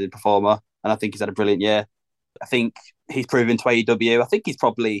outstanding performer, and I think he's had a brilliant year. I think he's proven to AEW. I think he's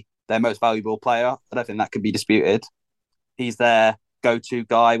probably their most valuable player. I don't think that could be disputed. He's their go-to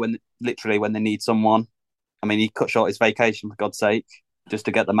guy when they need someone. I mean, he cut short his vacation, for God's sake, just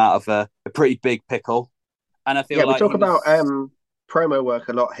to get them out of a pretty big pickle. And I feel like we talk about promo work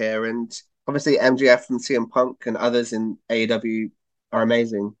a lot here, and obviously MJF and CM Punk and others in AEW are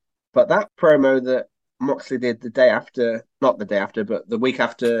amazing. But that promo that Moxley did not the day after, but the week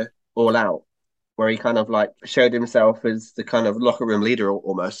after All Out, where he kind of like showed himself as the kind of locker room leader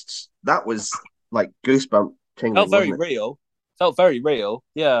almost, that was like goosebump tingling. Felt very real.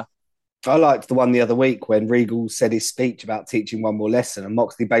 Yeah. I liked the one the other week when Regal said his speech about teaching one more lesson, and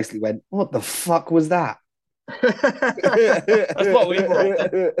Moxley basically went, "What the fuck was that?" That's what we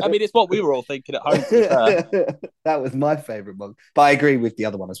were. I mean, it's what we were all thinking at home. That was my favourite one, but I agree with the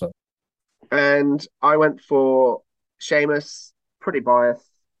other one as well. And I went for Sheamus, pretty biased.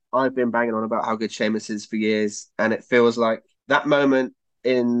 I've been banging on about how good Sheamus is for years, and it feels like that moment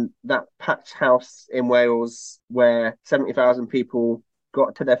in that packed house in Wales where 70,000 people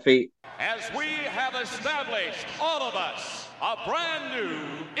got to their feet. As we have established, all of us, a brand new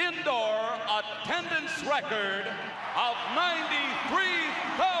indoor attendance record of 93,173.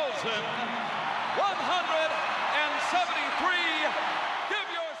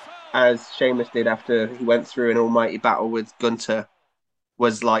 As Sheamus did after he went through an almighty battle with Gunter,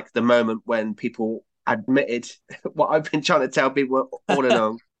 was like the moment when people admitted what I've been trying to tell people all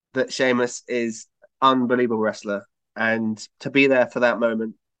along, that Sheamus is unbelievable wrestler. And to be there for that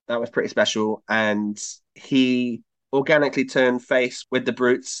moment, that was pretty special. And he organically turned face with the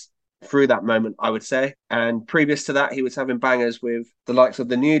Brutes through that moment, I would say. And previous to that, he was having bangers with the likes of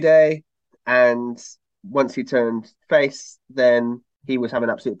the New Day. And once he turned face, then he was having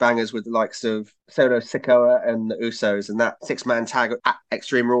absolute bangers with the likes of Solo Sikoa and the Usos. And that 6-man tag at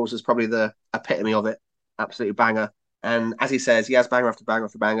Extreme Rules is probably the epitome of it. Absolute banger. And as he says, he has banger after banger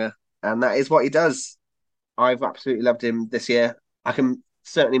after banger. And that is what he does. I've absolutely loved him this year. I can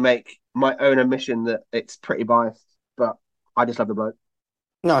certainly make my own admission that it's pretty biased, but I just love the bloke.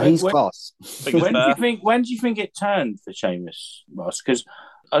 No, he's class. When do you think it turned for Sheamus, Ross? Because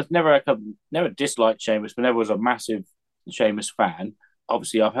I've never disliked Sheamus, but never was a massive Sheamus fan.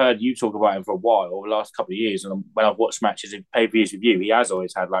 Obviously, I've heard you talk about him for a while over the last couple of years, and when I've watched matches in pay-per-views with you, he has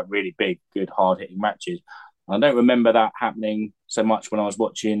always had like really big, good, hard-hitting matches. I don't remember that happening so much when I was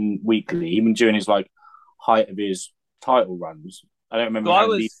watching weekly, even during his like height of his title runs. I don't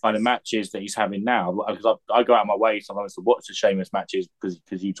remember these kind of matches that he's having now, because I go out of my way sometimes to watch the Sheamus matches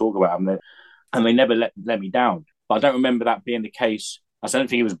because you talk about them, and they never let me down. But I don't remember that being the case. I don't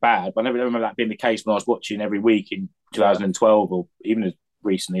think it was bad, but I never remember that being the case when I was watching every week in 2012 or even as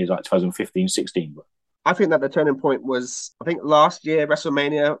recently as like 2015, 16. I think that the turning point was, I think last year,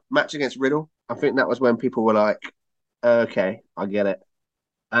 WrestleMania match against Riddle. I think that was when people were like, okay, I get it.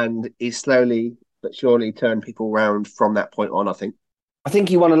 And he slowly but surely turned people around from that point on, I think. I think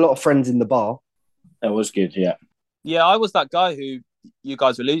he won a lot of friends in the bar. That was good, yeah. Yeah, I was that guy who you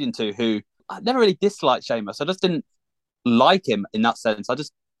guys were alluding to, who I never really disliked Sheamus. I just didn't like him in that sense. I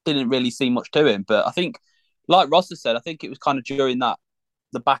just didn't really see much to him. But I think, like Ross has said, I think it was kind of during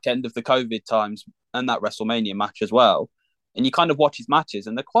the back end of the COVID times and that WrestleMania match as well. And you kind of watch his matches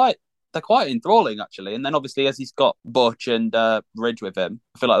and they're quite enthralling, actually. And then obviously as he's got Butch and Ridge with him,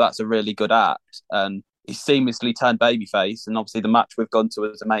 I feel like that's a really good act. And he seamlessly turned babyface, and obviously the match we've gone to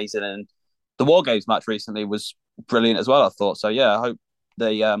was amazing, and the War Games match recently was brilliant as well, I thought. So yeah, I hope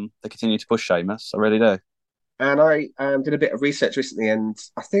they continue to push Sheamus. I really do. And I did a bit of research recently, and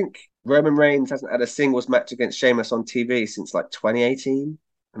I think Roman Reigns hasn't had a singles match against Sheamus on TV since like 2018,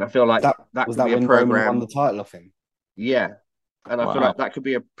 and I feel like that was could that be when a program. Roman won the title off him. Yeah, and I feel like that could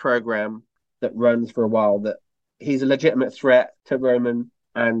be a program that runs for a while. That he's a legitimate threat to Roman,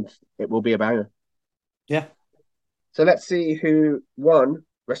 and it will be a banger. Yeah. So let's see who won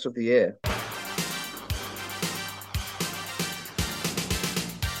rest of the year.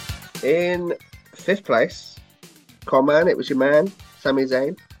 In 5th place, Conman, it was your man, Sami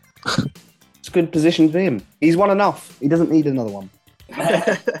Zayn. It's a good position for him. He's won enough. He doesn't need another one.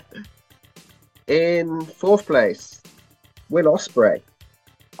 In 4th place, Will Ospreay.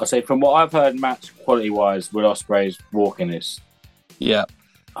 I'll say from what I've heard match quality-wise, Will Ospreay's walking this. Yeah.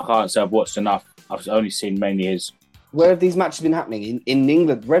 I can't say I've watched enough. I've only seen mainly his. Where have these matches been happening? In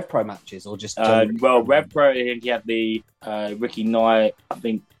England, Rev Pro matches or just? Rev Pro, he had the Ricky Knight. I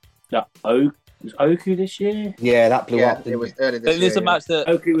think that was Oku this year. Yeah, that blew up. It was early this year. There's a match that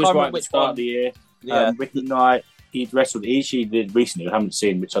Oku was right at the start one. of the year. Yeah. Ricky Knight, he'd wrestled. He did recently. I haven't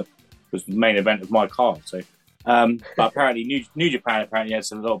seen, which was the main event of my card. So. But apparently New Japan had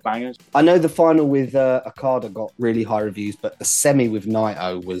some little bangers. I know the final with Okada got really high reviews, but the semi with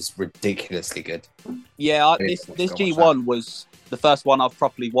Naito was ridiculously good. Yeah, this G1 was the first one I've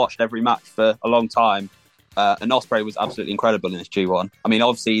properly watched every match for a long time. And Ospreay was absolutely incredible in this G1. I mean,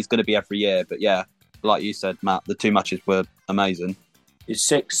 obviously he's going to be every year, but yeah, like you said, Matt, the two matches were amazing. His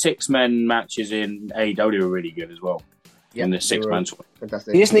six men matches in AEW were really good as well. In the 6-man squad.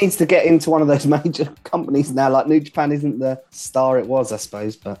 Fantastic. He just needs to get into one of those major companies now. Like New Japan isn't the star it was, I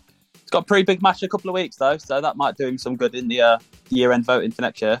suppose, but it's got a pretty big match in a couple of weeks though, so that might do him some good in the year-end voting for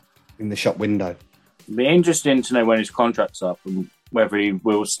next year. In the shop window. It'd be interesting to know when his contract's up and whether he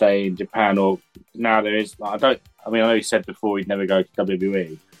will stay in Japan or now there is. I know he said before he'd never go to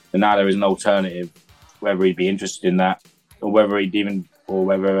WWE, and now there is an alternative. Whether he'd be interested in that, or whether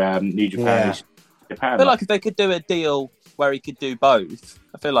New Japan is Japan. I feel like if they could do a deal where he could do both,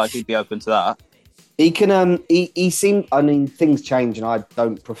 I feel like he'd be open to that. He can. He seemed. I mean, things change, and I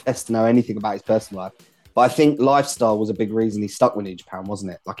don't profess to know anything about his personal life. But I think lifestyle was a big reason he stuck with New Japan,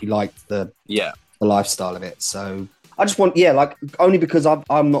 wasn't it? Like he liked the lifestyle of it. So I just want, only because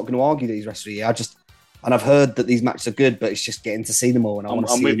I'm not going to argue that he's rest of the year. And I've heard that these matches are good, but it's just getting to see them all. And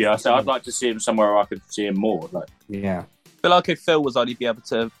I'm with you. I'd like to see him somewhere where I could see him more. Yeah. I feel like if Phil was on, he'd be able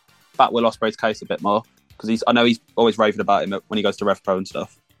to back Will Ospreay's case a bit more. Because I know he's always raving about him when he goes to Rev Pro and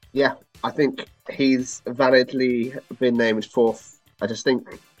stuff. Yeah, I think he's validly been named 4th. I just think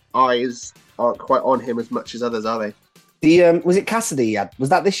eyes aren't quite on him as much as others, are they? Was it Cassidy he had? Was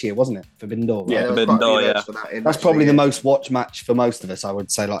that this year, wasn't it? Forbidden Door? Right? Yeah, Forbidden Door, yeah. That's probably the most watched match for most of us, I would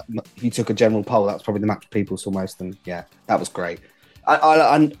say. Like, if you took a general poll, that's probably the match people saw most. And yeah, that was great. I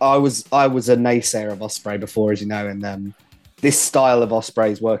was a naysayer of Ospreay before, as you know, and this style of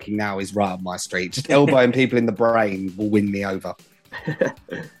Ospreay's working now is right up my street. Just elbowing people in the brain will win me over.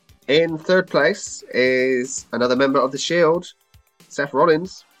 In 3rd place is another member of the Shield, Seth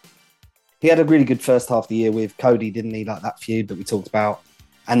Rollins. He had a really good first half of the year with Cody, didn't he? Like that feud that we talked about.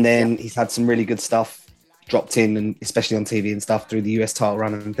 And then he's had some really good stuff dropped in, and especially on TV and stuff through the US title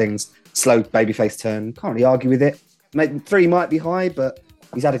run and things. Slow babyface turn. Can't really argue with it. 3 might be high, but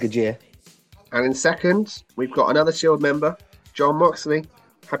he's had a good year. And in second, we've got another Shield member, Jon Moxley.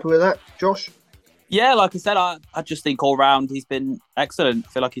 Happy with that, Josh? Yeah, like I said, I just think all round he's been excellent. I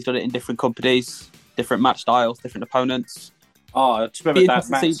feel like he's done it in different companies, different match styles, different opponents. Oh, I just remember that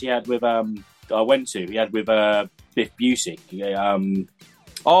match he had with I went to. He had with Biff Busey.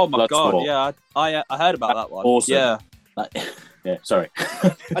 Oh my God! Yeah, I heard about that one. Awesome. Yeah, yeah. Sorry.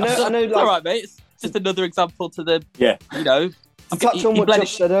 I know. It's all right, mate. It's just another example to the. Yeah. You know. To touch on what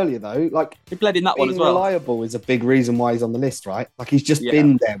Josh said earlier, though, like he bled in that one as well. Reliable is a big reason why he's on the list, right? Like he's just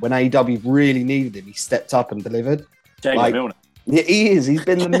been there when AEW really needed him. He stepped up and delivered. Jamie Milner. Yeah, he is. He's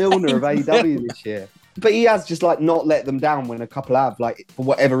been the Milner of AEW this year. But he has just like not let them down when a couple have, like for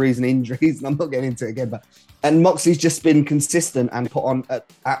whatever reason, injuries. And I'm not getting into it again, but and Moxley's just been consistent and put on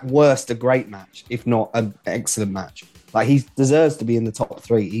at worst a great match, if not an excellent match. Like he deserves to be in the top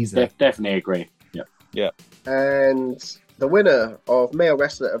 3 easily. Definitely agree. Yeah. And the winner of Male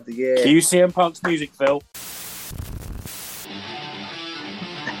Wrestler of the Year. Cue CM Punk's music, Phil.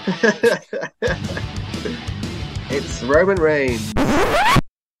 It's Roman Reigns.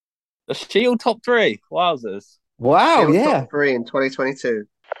 The Shield top 3. Wowzers. Wow, Shield yeah. Top 3 in 2022. Sierra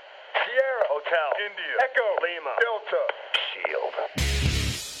Hotel, India, Echo, Lima, Delta, Shield.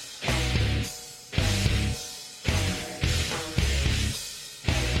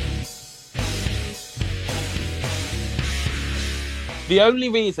 The only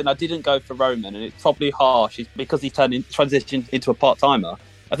reason I didn't go for Roman, and it's probably harsh, is because he transitioned into a part-timer.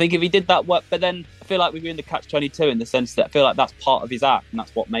 I think if he did that work, but then I feel like we're in the catch-22 in the sense that I feel like that's part of his act and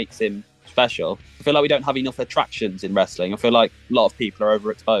that's what makes him special. I feel like we don't have enough attractions in wrestling. I feel like a lot of people are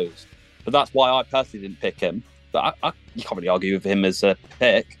overexposed. But that's why I personally didn't pick him. But you can't really argue with him as a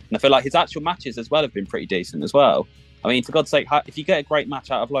pick. And I feel like his actual matches as well have been pretty decent as well. I mean, for God's sake, if you get a great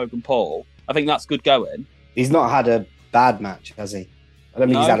match out of Logan Paul, I think that's good going. He's not had a bad match, has he? I don't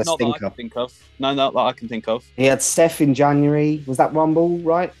think he's had a stinker. That I can think of. No, not that I can think of. He had Steph in January. Was that Rumble,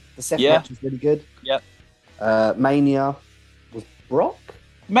 right? The Steph match was really good. Yeah. Mania was Brock?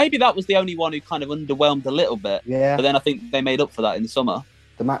 Maybe that was the only one who kind of underwhelmed a little bit. Yeah. But then I think they made up for that in the summer.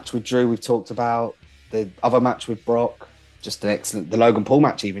 The match with Drew we've talked about. The other match with Brock. Just an excellent... The Logan Paul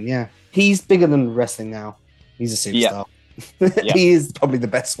match even, yeah. He's bigger than wrestling now. He's a superstar. Yeah. He is probably the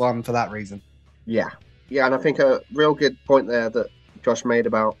best one for that reason. Yeah. Yeah, and I think a real good point there that Josh made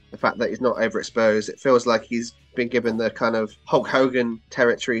about the fact that he's not overexposed. It feels like he's been given the kind of Hulk Hogan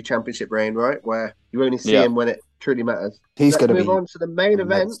territory championship reign, right? Where you only see him when it truly matters. He's going to move on to the main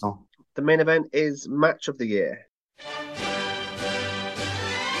event. The main event is Match of the Year.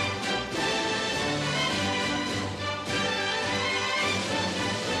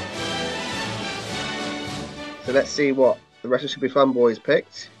 So let's see what the Wrestle Should Be Fun boys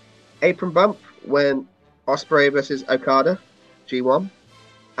picked. Apron Bump went Ospreay versus Okada, G1.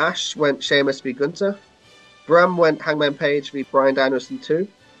 Ash went Sheamus v Gunther. Brum went Hangman Page v Bryan Danielson 2.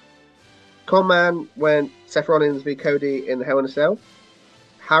 Conman went Seth Rollins v Cody in the Hell in a Cell.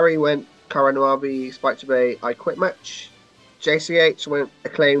 Harry went Cara Noir v Spike Bay I Quit match. JCH went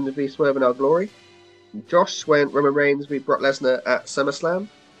Acclaimed v Swerve in Our Glory. Josh went Roman Reigns v Brock Lesnar at SummerSlam.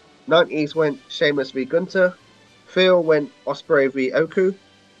 90s went Sheamus v Gunther. Phil went Ospreay v Oku.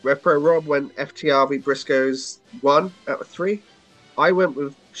 Repro Rob went FTR v Briscoes 1 out of 3. I went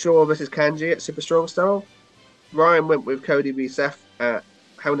with Shaw versus Kanji at Super Strong Style. Ryan went with Cody v Seth at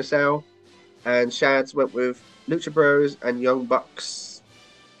Hell in a Cell. And Shads went with Lucha Bros and Young Bucks.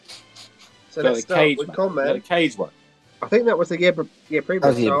 So let's start with Conman. The Cage one. I think that was the year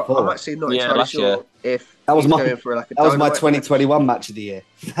previous. I'm actually not entirely sure if that was going for like a that was my 2021 match of the year.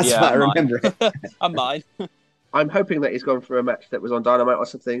 That's why I remember it. I'm mine. I'm hoping that he's gone for a match that was on Dynamite or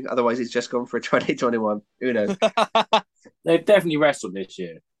something. Otherwise, he's just gone for a 2021. Who knows? They've definitely wrestled this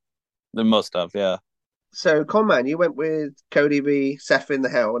year. They must have, yeah. So, Conman, you went with Cody v Seth in the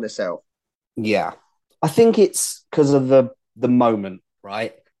Hell in a Cell. Yeah. I think it's because of the moment,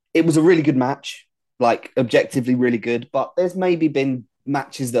 right? It was a really good match, like objectively really good, but there's maybe been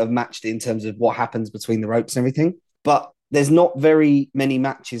matches that have matched in terms of what happens between the ropes and everything. But there's not very many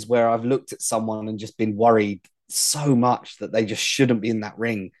matches where I've looked at someone and just been worried so much that they just shouldn't be in that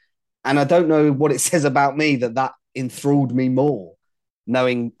ring. And I don't know what it says about me that enthralled me more,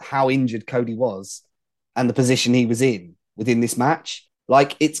 knowing how injured Cody was and the position he was in within this match.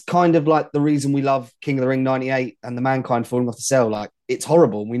 Like, it's kind of like the reason we love King of the Ring 98 and the Mankind falling off the cell. Like, it's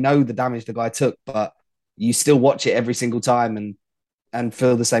horrible. We know the damage the guy took, but you still watch it every single time and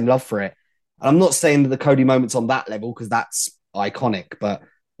feel the same love for it. And I'm not saying that the Cody moment's on that level because that's iconic, but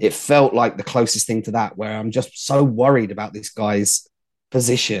it felt like the closest thing to that, where I'm just so worried about this guy's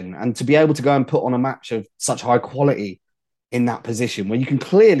position, and to be able to go and put on a match of such high quality in that position where you can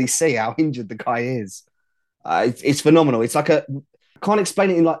clearly see how injured the guy is. It's phenomenal. It's like I can't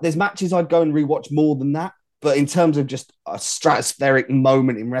explain it in like, there's matches I'd go and rewatch more than that. But in terms of just a stratospheric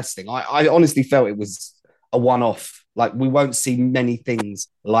moment in wrestling, I honestly felt it was a one-off. Like, we won't see many things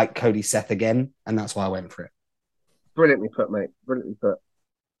like Cody Seth again. And that's why I went for it. Brilliantly put, mate. Brilliantly put.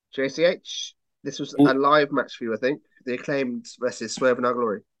 JCH, this was a live match for you, I think. The Acclaimed versus Swerve and Our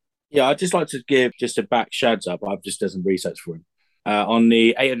Glory. Yeah, I'd just like to give just a back Shads up. I've just done some research for him. On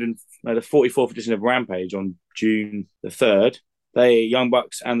the 44th edition of Rampage on June the 3rd, Young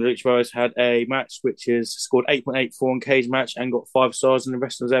Bucks and the Lucha Brothers had a match which is scored 8.84 on Cage Match and got 5 stars in the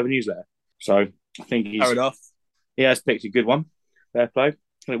Wrestlers Ever newsletter. So I think fair enough. He has picked a good one. Fair play.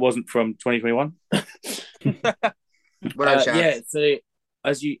 And it wasn't from 2021. Yeah, so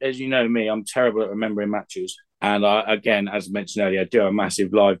as you know me, I'm terrible at remembering matches. And I, again, as mentioned earlier, I do have a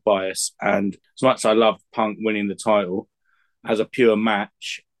massive live bias. And as much as I love Punk winning the title, as a pure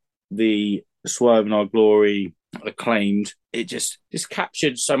match, the Swerve and Our Glory Acclaimed, it just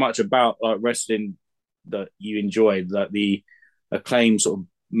captured so much about like wrestling that you enjoyed. Like the Acclaimed sort of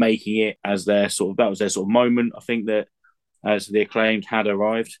making it as their sort of, that was their sort of moment. I think that as the Acclaimed had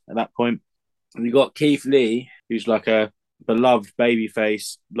arrived at that point. And you got Keith Lee, who's like a beloved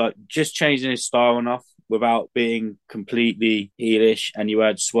babyface, like just changing his style enough without being completely heelish. And you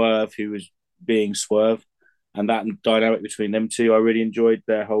had Swerve, who was being Swerve. And that dynamic between them two, I really enjoyed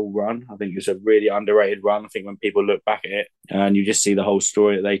their whole run. I think it was a really underrated run. I think when people look back at it and you just see the whole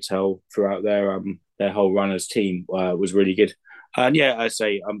story that they tell throughout their whole run as team was really good. And yeah, I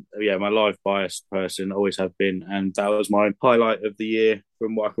say, my live bias person, always have been. And that was my highlight of the year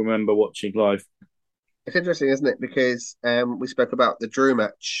from what I can remember watching live. It's interesting, isn't it? Because we spoke about the Drew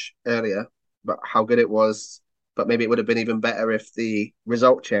match earlier, about how good it was, but maybe it would have been even better if the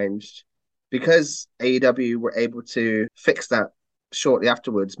result changed. Because AEW were able to fix that shortly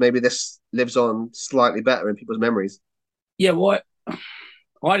afterwards, maybe this lives on slightly better in people's memories. Yeah, I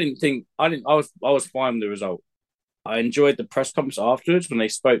was fine with the result. I enjoyed the press conference afterwards when they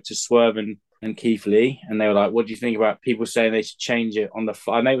spoke to Swerve and Keith Lee, and they were like, "What do you think about people saying they should change it on the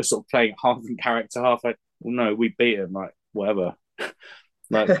fly?" And they were sort of playing half in character, half like, "Well, no, we beat them, like whatever."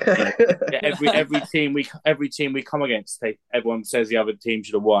 Like every team we come against, everyone says the other team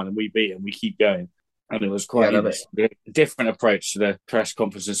should have won, and we beat them. We keep going, and it was quite a different approach to the press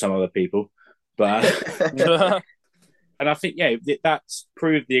conference than some other people, but. And I think, that's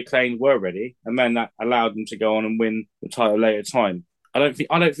proved the Acclaimed were ready, and then that allowed them to go on and win the title later time. I don't think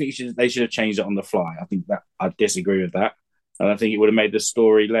they should have changed it on the fly. I think that I disagree with that, and I think it would have made the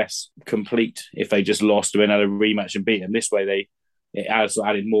story less complete if they just lost and then had a rematch and beat them. This way, it also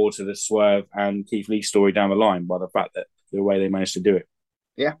added more to the Swerve and Keith Lee story down the line by the fact that the way they managed to do it.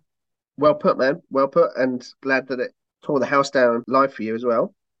 Yeah, well put, man. Well put, and glad that it tore the house down live for you as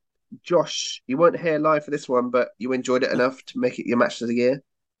well. Josh, you weren't here live for this one, but you enjoyed it enough to make it your match of the year.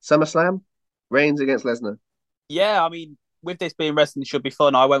 SummerSlam, Reigns against Lesnar. Yeah, I mean, with this being wrestling should be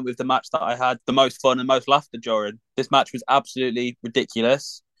fun, I went with the match that I had the most fun and most laughter during. This match was absolutely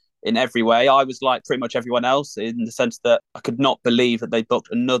ridiculous in every way. I was like pretty much everyone else in the sense that I could not believe that they booked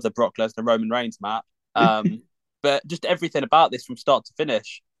another Brock Lesnar Roman Reigns match. But just everything about this from start to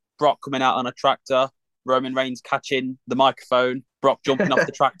finish. Brock coming out on a tractor, Roman Reigns catching the microphone, Brock jumping off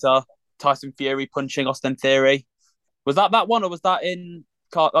the tractor, Tyson Fury punching Austin Theory. Was that one, or was that in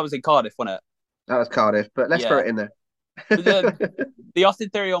that was in Cardiff, wasn't it? That was Cardiff, but let's throw it in there. The Austin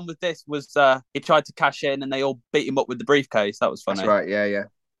Theory on with this was he tried to cash in and they all beat him up with the briefcase. That was funny. That's right, yeah.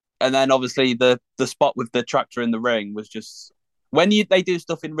 And then obviously the spot with the tractor in the ring was just when they do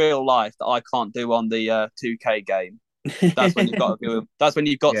stuff in real life that I can't do on the 2K game. That's when you've got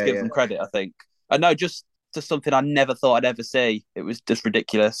to give them credit, I think. I know, just something I never thought I'd ever see. It was just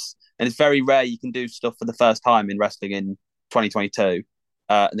ridiculous. And it's very rare you can do stuff for the first time in wrestling in 2022.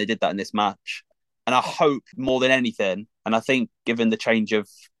 And they did that in this match. And I hope more than anything, and I think given the change of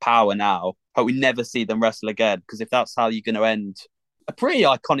power now, I hope we never see them wrestle again. Because if that's how you're going to end a pretty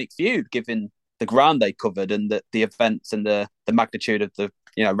iconic feud, given the ground they covered and the events and the magnitude of the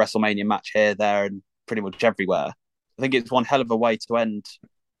WrestleMania match here, there, and pretty much everywhere, I think it's one hell of a way to end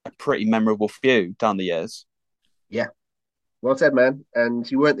a pretty memorable feud down the years. Yeah. Well said, man. And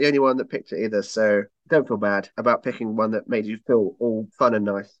you weren't the only one that picked it either, so don't feel bad about picking one that made you feel all fun and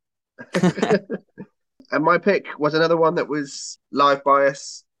nice. And my pick was another one that was live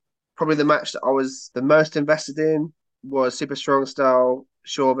bias. Probably the match that I was the most invested in was Super Strong Style,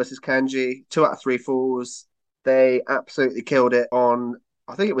 Shaw versus Kanji. 2 out of 3 falls. They absolutely killed it on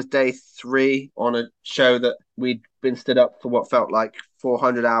I think it was day 3 on a show that we'd been stood up for what felt like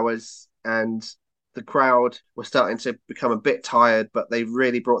 400 hours, and the crowd was starting to become a bit tired, but they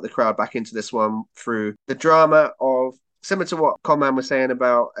really brought the crowd back into this one through the drama of, similar to what Conman was saying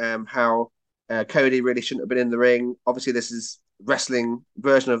about how Cody really shouldn't have been in the ring. Obviously, this is wrestling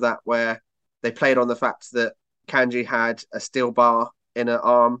version of that, where they played on the fact that Kanji had a steel bar in her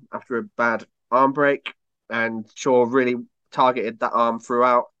arm after a bad arm break, and Shaw really targeted that arm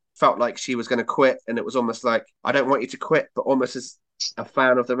throughout. Felt like she was going to quit, and it was almost like, I don't want you to quit, but almost as a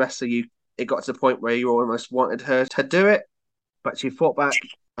fan of the wrestler, it got to the point where you almost wanted her to do it, but she fought back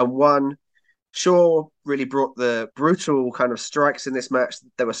and won. Shaw really brought the brutal kind of strikes in this match.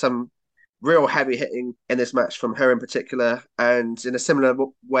 There was some real heavy hitting in this match from her in particular, and in a similar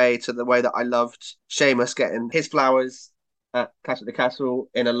way to the way that I loved Sheamus getting his flowers at Clash at the Castle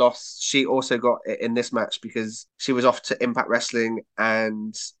in a loss, she also got it in this match because she was off to Impact Wrestling,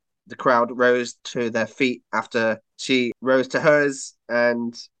 and the crowd rose to their feet after she rose to hers.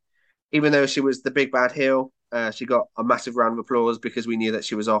 And even though she was the big bad heel, she got a massive round of applause because we knew that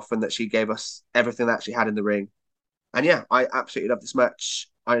she was off and that she gave us everything that she had in the ring. And yeah, I absolutely love this match.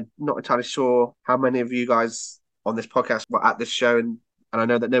 I'm not entirely sure how many of you guys on this podcast were at this show, and I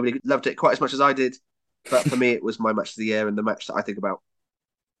know that nobody loved it quite as much as I did, but for me, it was my match of the year and the match that I think about.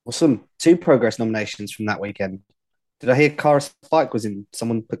 Awesome. 2 Progress nominations from that weekend. Did I hear Cara Spike was in?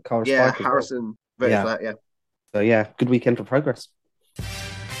 Someone put Cara Spike. Yeah, Harrison voted for that, yeah. So yeah, good weekend for Progress.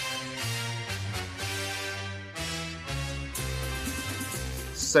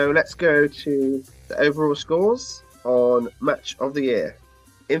 So let's go to the overall scores on Match of the Year.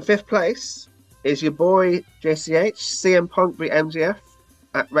 In 5th place is your boy JCH, CM Punk beat MJF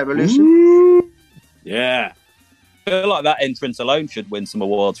at Revolution. Ooh. Yeah. I feel like that entrance alone should win some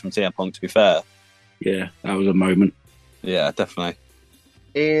awards from CM Punk, to be fair. Yeah, that was a moment. Yeah, definitely.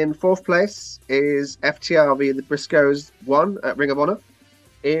 In 4th place is FTR via the Briscoes 1 at Ring of Honor.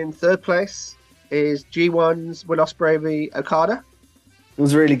 In 3rd place is G1's Will Ospreay v Okada. It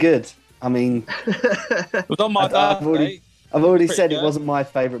was really good. I mean, it was on my birthday. I've already said it wasn't my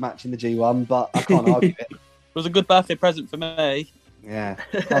favourite match in the G1, but I can't argue it. It was a good birthday present for me. Yeah,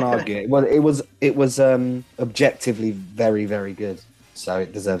 can't argue it. Well, it was objectively very, very good, so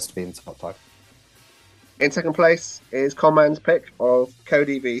it deserves to be in the top 5. In 2nd place is Conman's pick of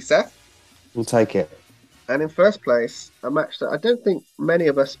Cody v Seth. We'll take it. And in 1st place, a match that I don't think many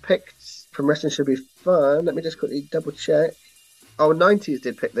of us picked from Wrestling Should Be Fun. Let me just quickly double check. Oh, 90s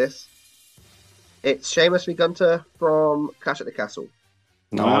did pick this. It's Sheamus v Gunter from Clash at the Castle.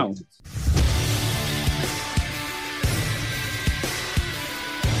 No. Wow.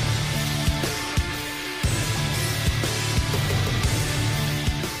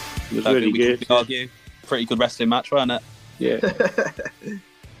 It was really good. Argue. Pretty good wrestling match, wasn't it? Yeah.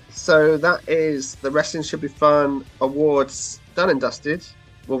 So that is the Wrestling Should Be Fun awards done and dusted.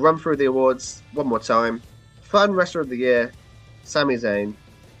 We'll run through the awards one more time. Fun Wrestler of the Year, Sami Zayn.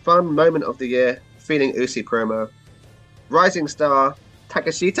 Fun Moment of the Year, Feeling Usi promo. Rising Star,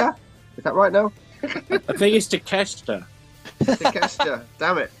 Takeshita. Is that right now? I think it's Takeshita. Takeshita,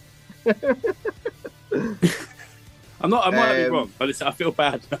 damn it. I might be wrong, but I feel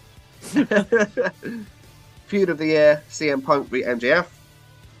bad. Feud of the Year, CM Punk v MJF.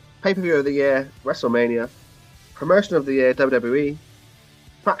 Pay-per-view of the Year, WrestleMania. Promotion of the Year, WWE.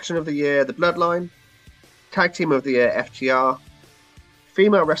 Faction of the Year, The Bloodline. Tag Team of the Year, FTR.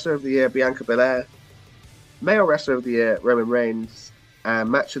 Female Wrestler of the Year, Bianca Belair. Male Wrestler of the Year, Roman Reigns. And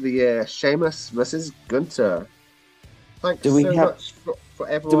Match of the Year, Sheamus versus Gunter. Thanks much for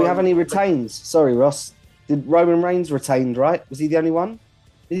everyone. Do we have any retains? Sorry, Ross. Did Roman Reigns retained, right? Was he the only one?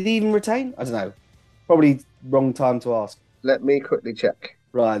 Did he even retain? I don't know. Probably wrong time to ask. Let me quickly check.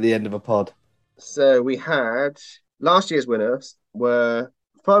 Right at the end of a pod. So we had last year's winners were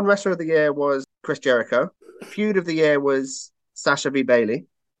Fun Wrestler of the Year was Chris Jericho. Feud of the Year was Sasha v Bayley.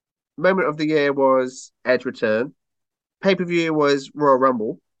 Moment of the Year was Edge Return. Pay-per-view was Royal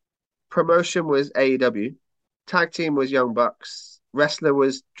Rumble. Promotion was AEW. Tag team was Young Bucks. Wrestler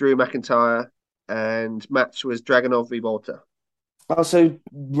was Drew McIntyre. And match was Dragunov v Volta. Oh, so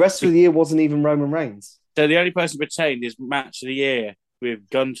Wrestler of the Year wasn't even Roman Reigns? So the only person retained is Match of the Year with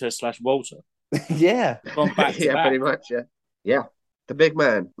Gunter/Walter. Yeah. Gone back to back. Pretty much, yeah. Yeah. The big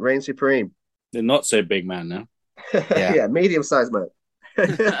man, reigns supreme. They're not so big man now. Yeah, medium-sized man.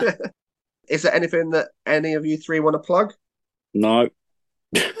 Is there anything that any of you three want to plug? No.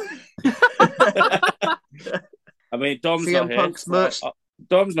 I mean, Dom's CM not here. Punk's merch.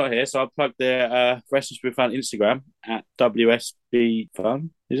 Dom's not here, so I'll plug their Wrestling Should Be Fun Instagram at WSB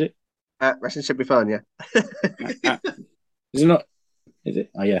Fun. Is it? Wrestling Should Be Fun, yeah. Is it not? Is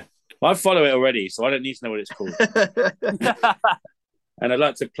it? Oh, yeah. Well, I follow it already, so I don't need to know what it's called. And I'd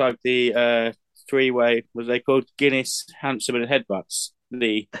like to plug the three-way, what are they called? Guinness, Handsome and Headbutts,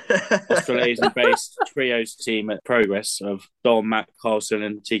 the Australasian-based trios team at Progress of Dom, Matt Carlson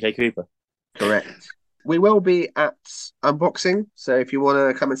and TK Cooper. Correct. We will be at unboxing, so if you want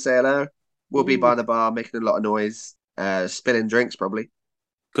to come and say hello, we'll be by the bar making a lot of noise, spilling drinks probably.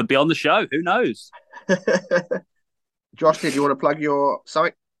 Could be on the show. Who knows? Josh, did you want to plug your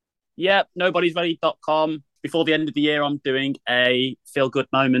site? Yeah, nobodysready.com. Before the end of the year, I'm doing a feel-good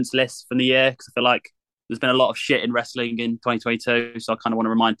moments list from the year because I feel like there's been a lot of shit in wrestling in 2022, so I kind of want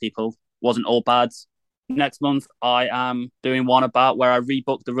to remind people it wasn't all bad. Next month, I am doing one about where I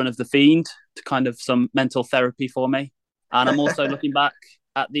rebooked the run of The Fiend to kind of some mental therapy for me. And I'm also looking back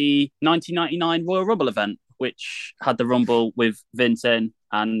at the 1999 Royal Rumble event, which had the Rumble with Vince in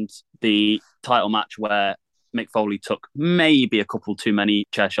and the title match where Mick Foley took maybe a couple too many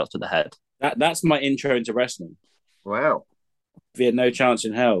chair shots to the head. That's my intro into wrestling. Wow. If he had no chance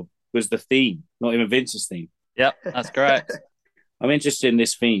in hell was the theme, not even Vince's theme. Yep, that's correct. I'm interested in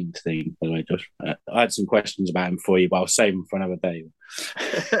this Fiend thing, by the way, Josh. I had some questions about him for you, but I'll save them for another day.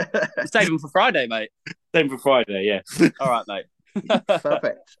 Save them for Friday, mate. Save them for Friday, yeah. All right, mate.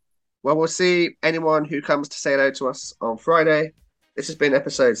 Perfect. Well, we'll see anyone who comes to say hello to us on Friday. This has been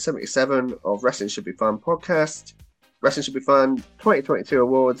episode 77 of Wrestling Should Be Fun podcast. Wrestling Should Be Fun 2022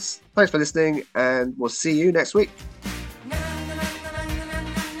 awards. Thanks for listening, and we'll see you next week.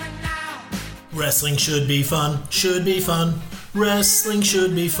 Wrestling should be fun, should be fun. Wrestling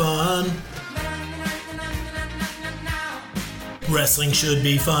should be fun. Wrestling should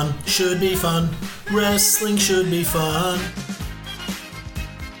be fun, should be fun. Wrestling should be fun.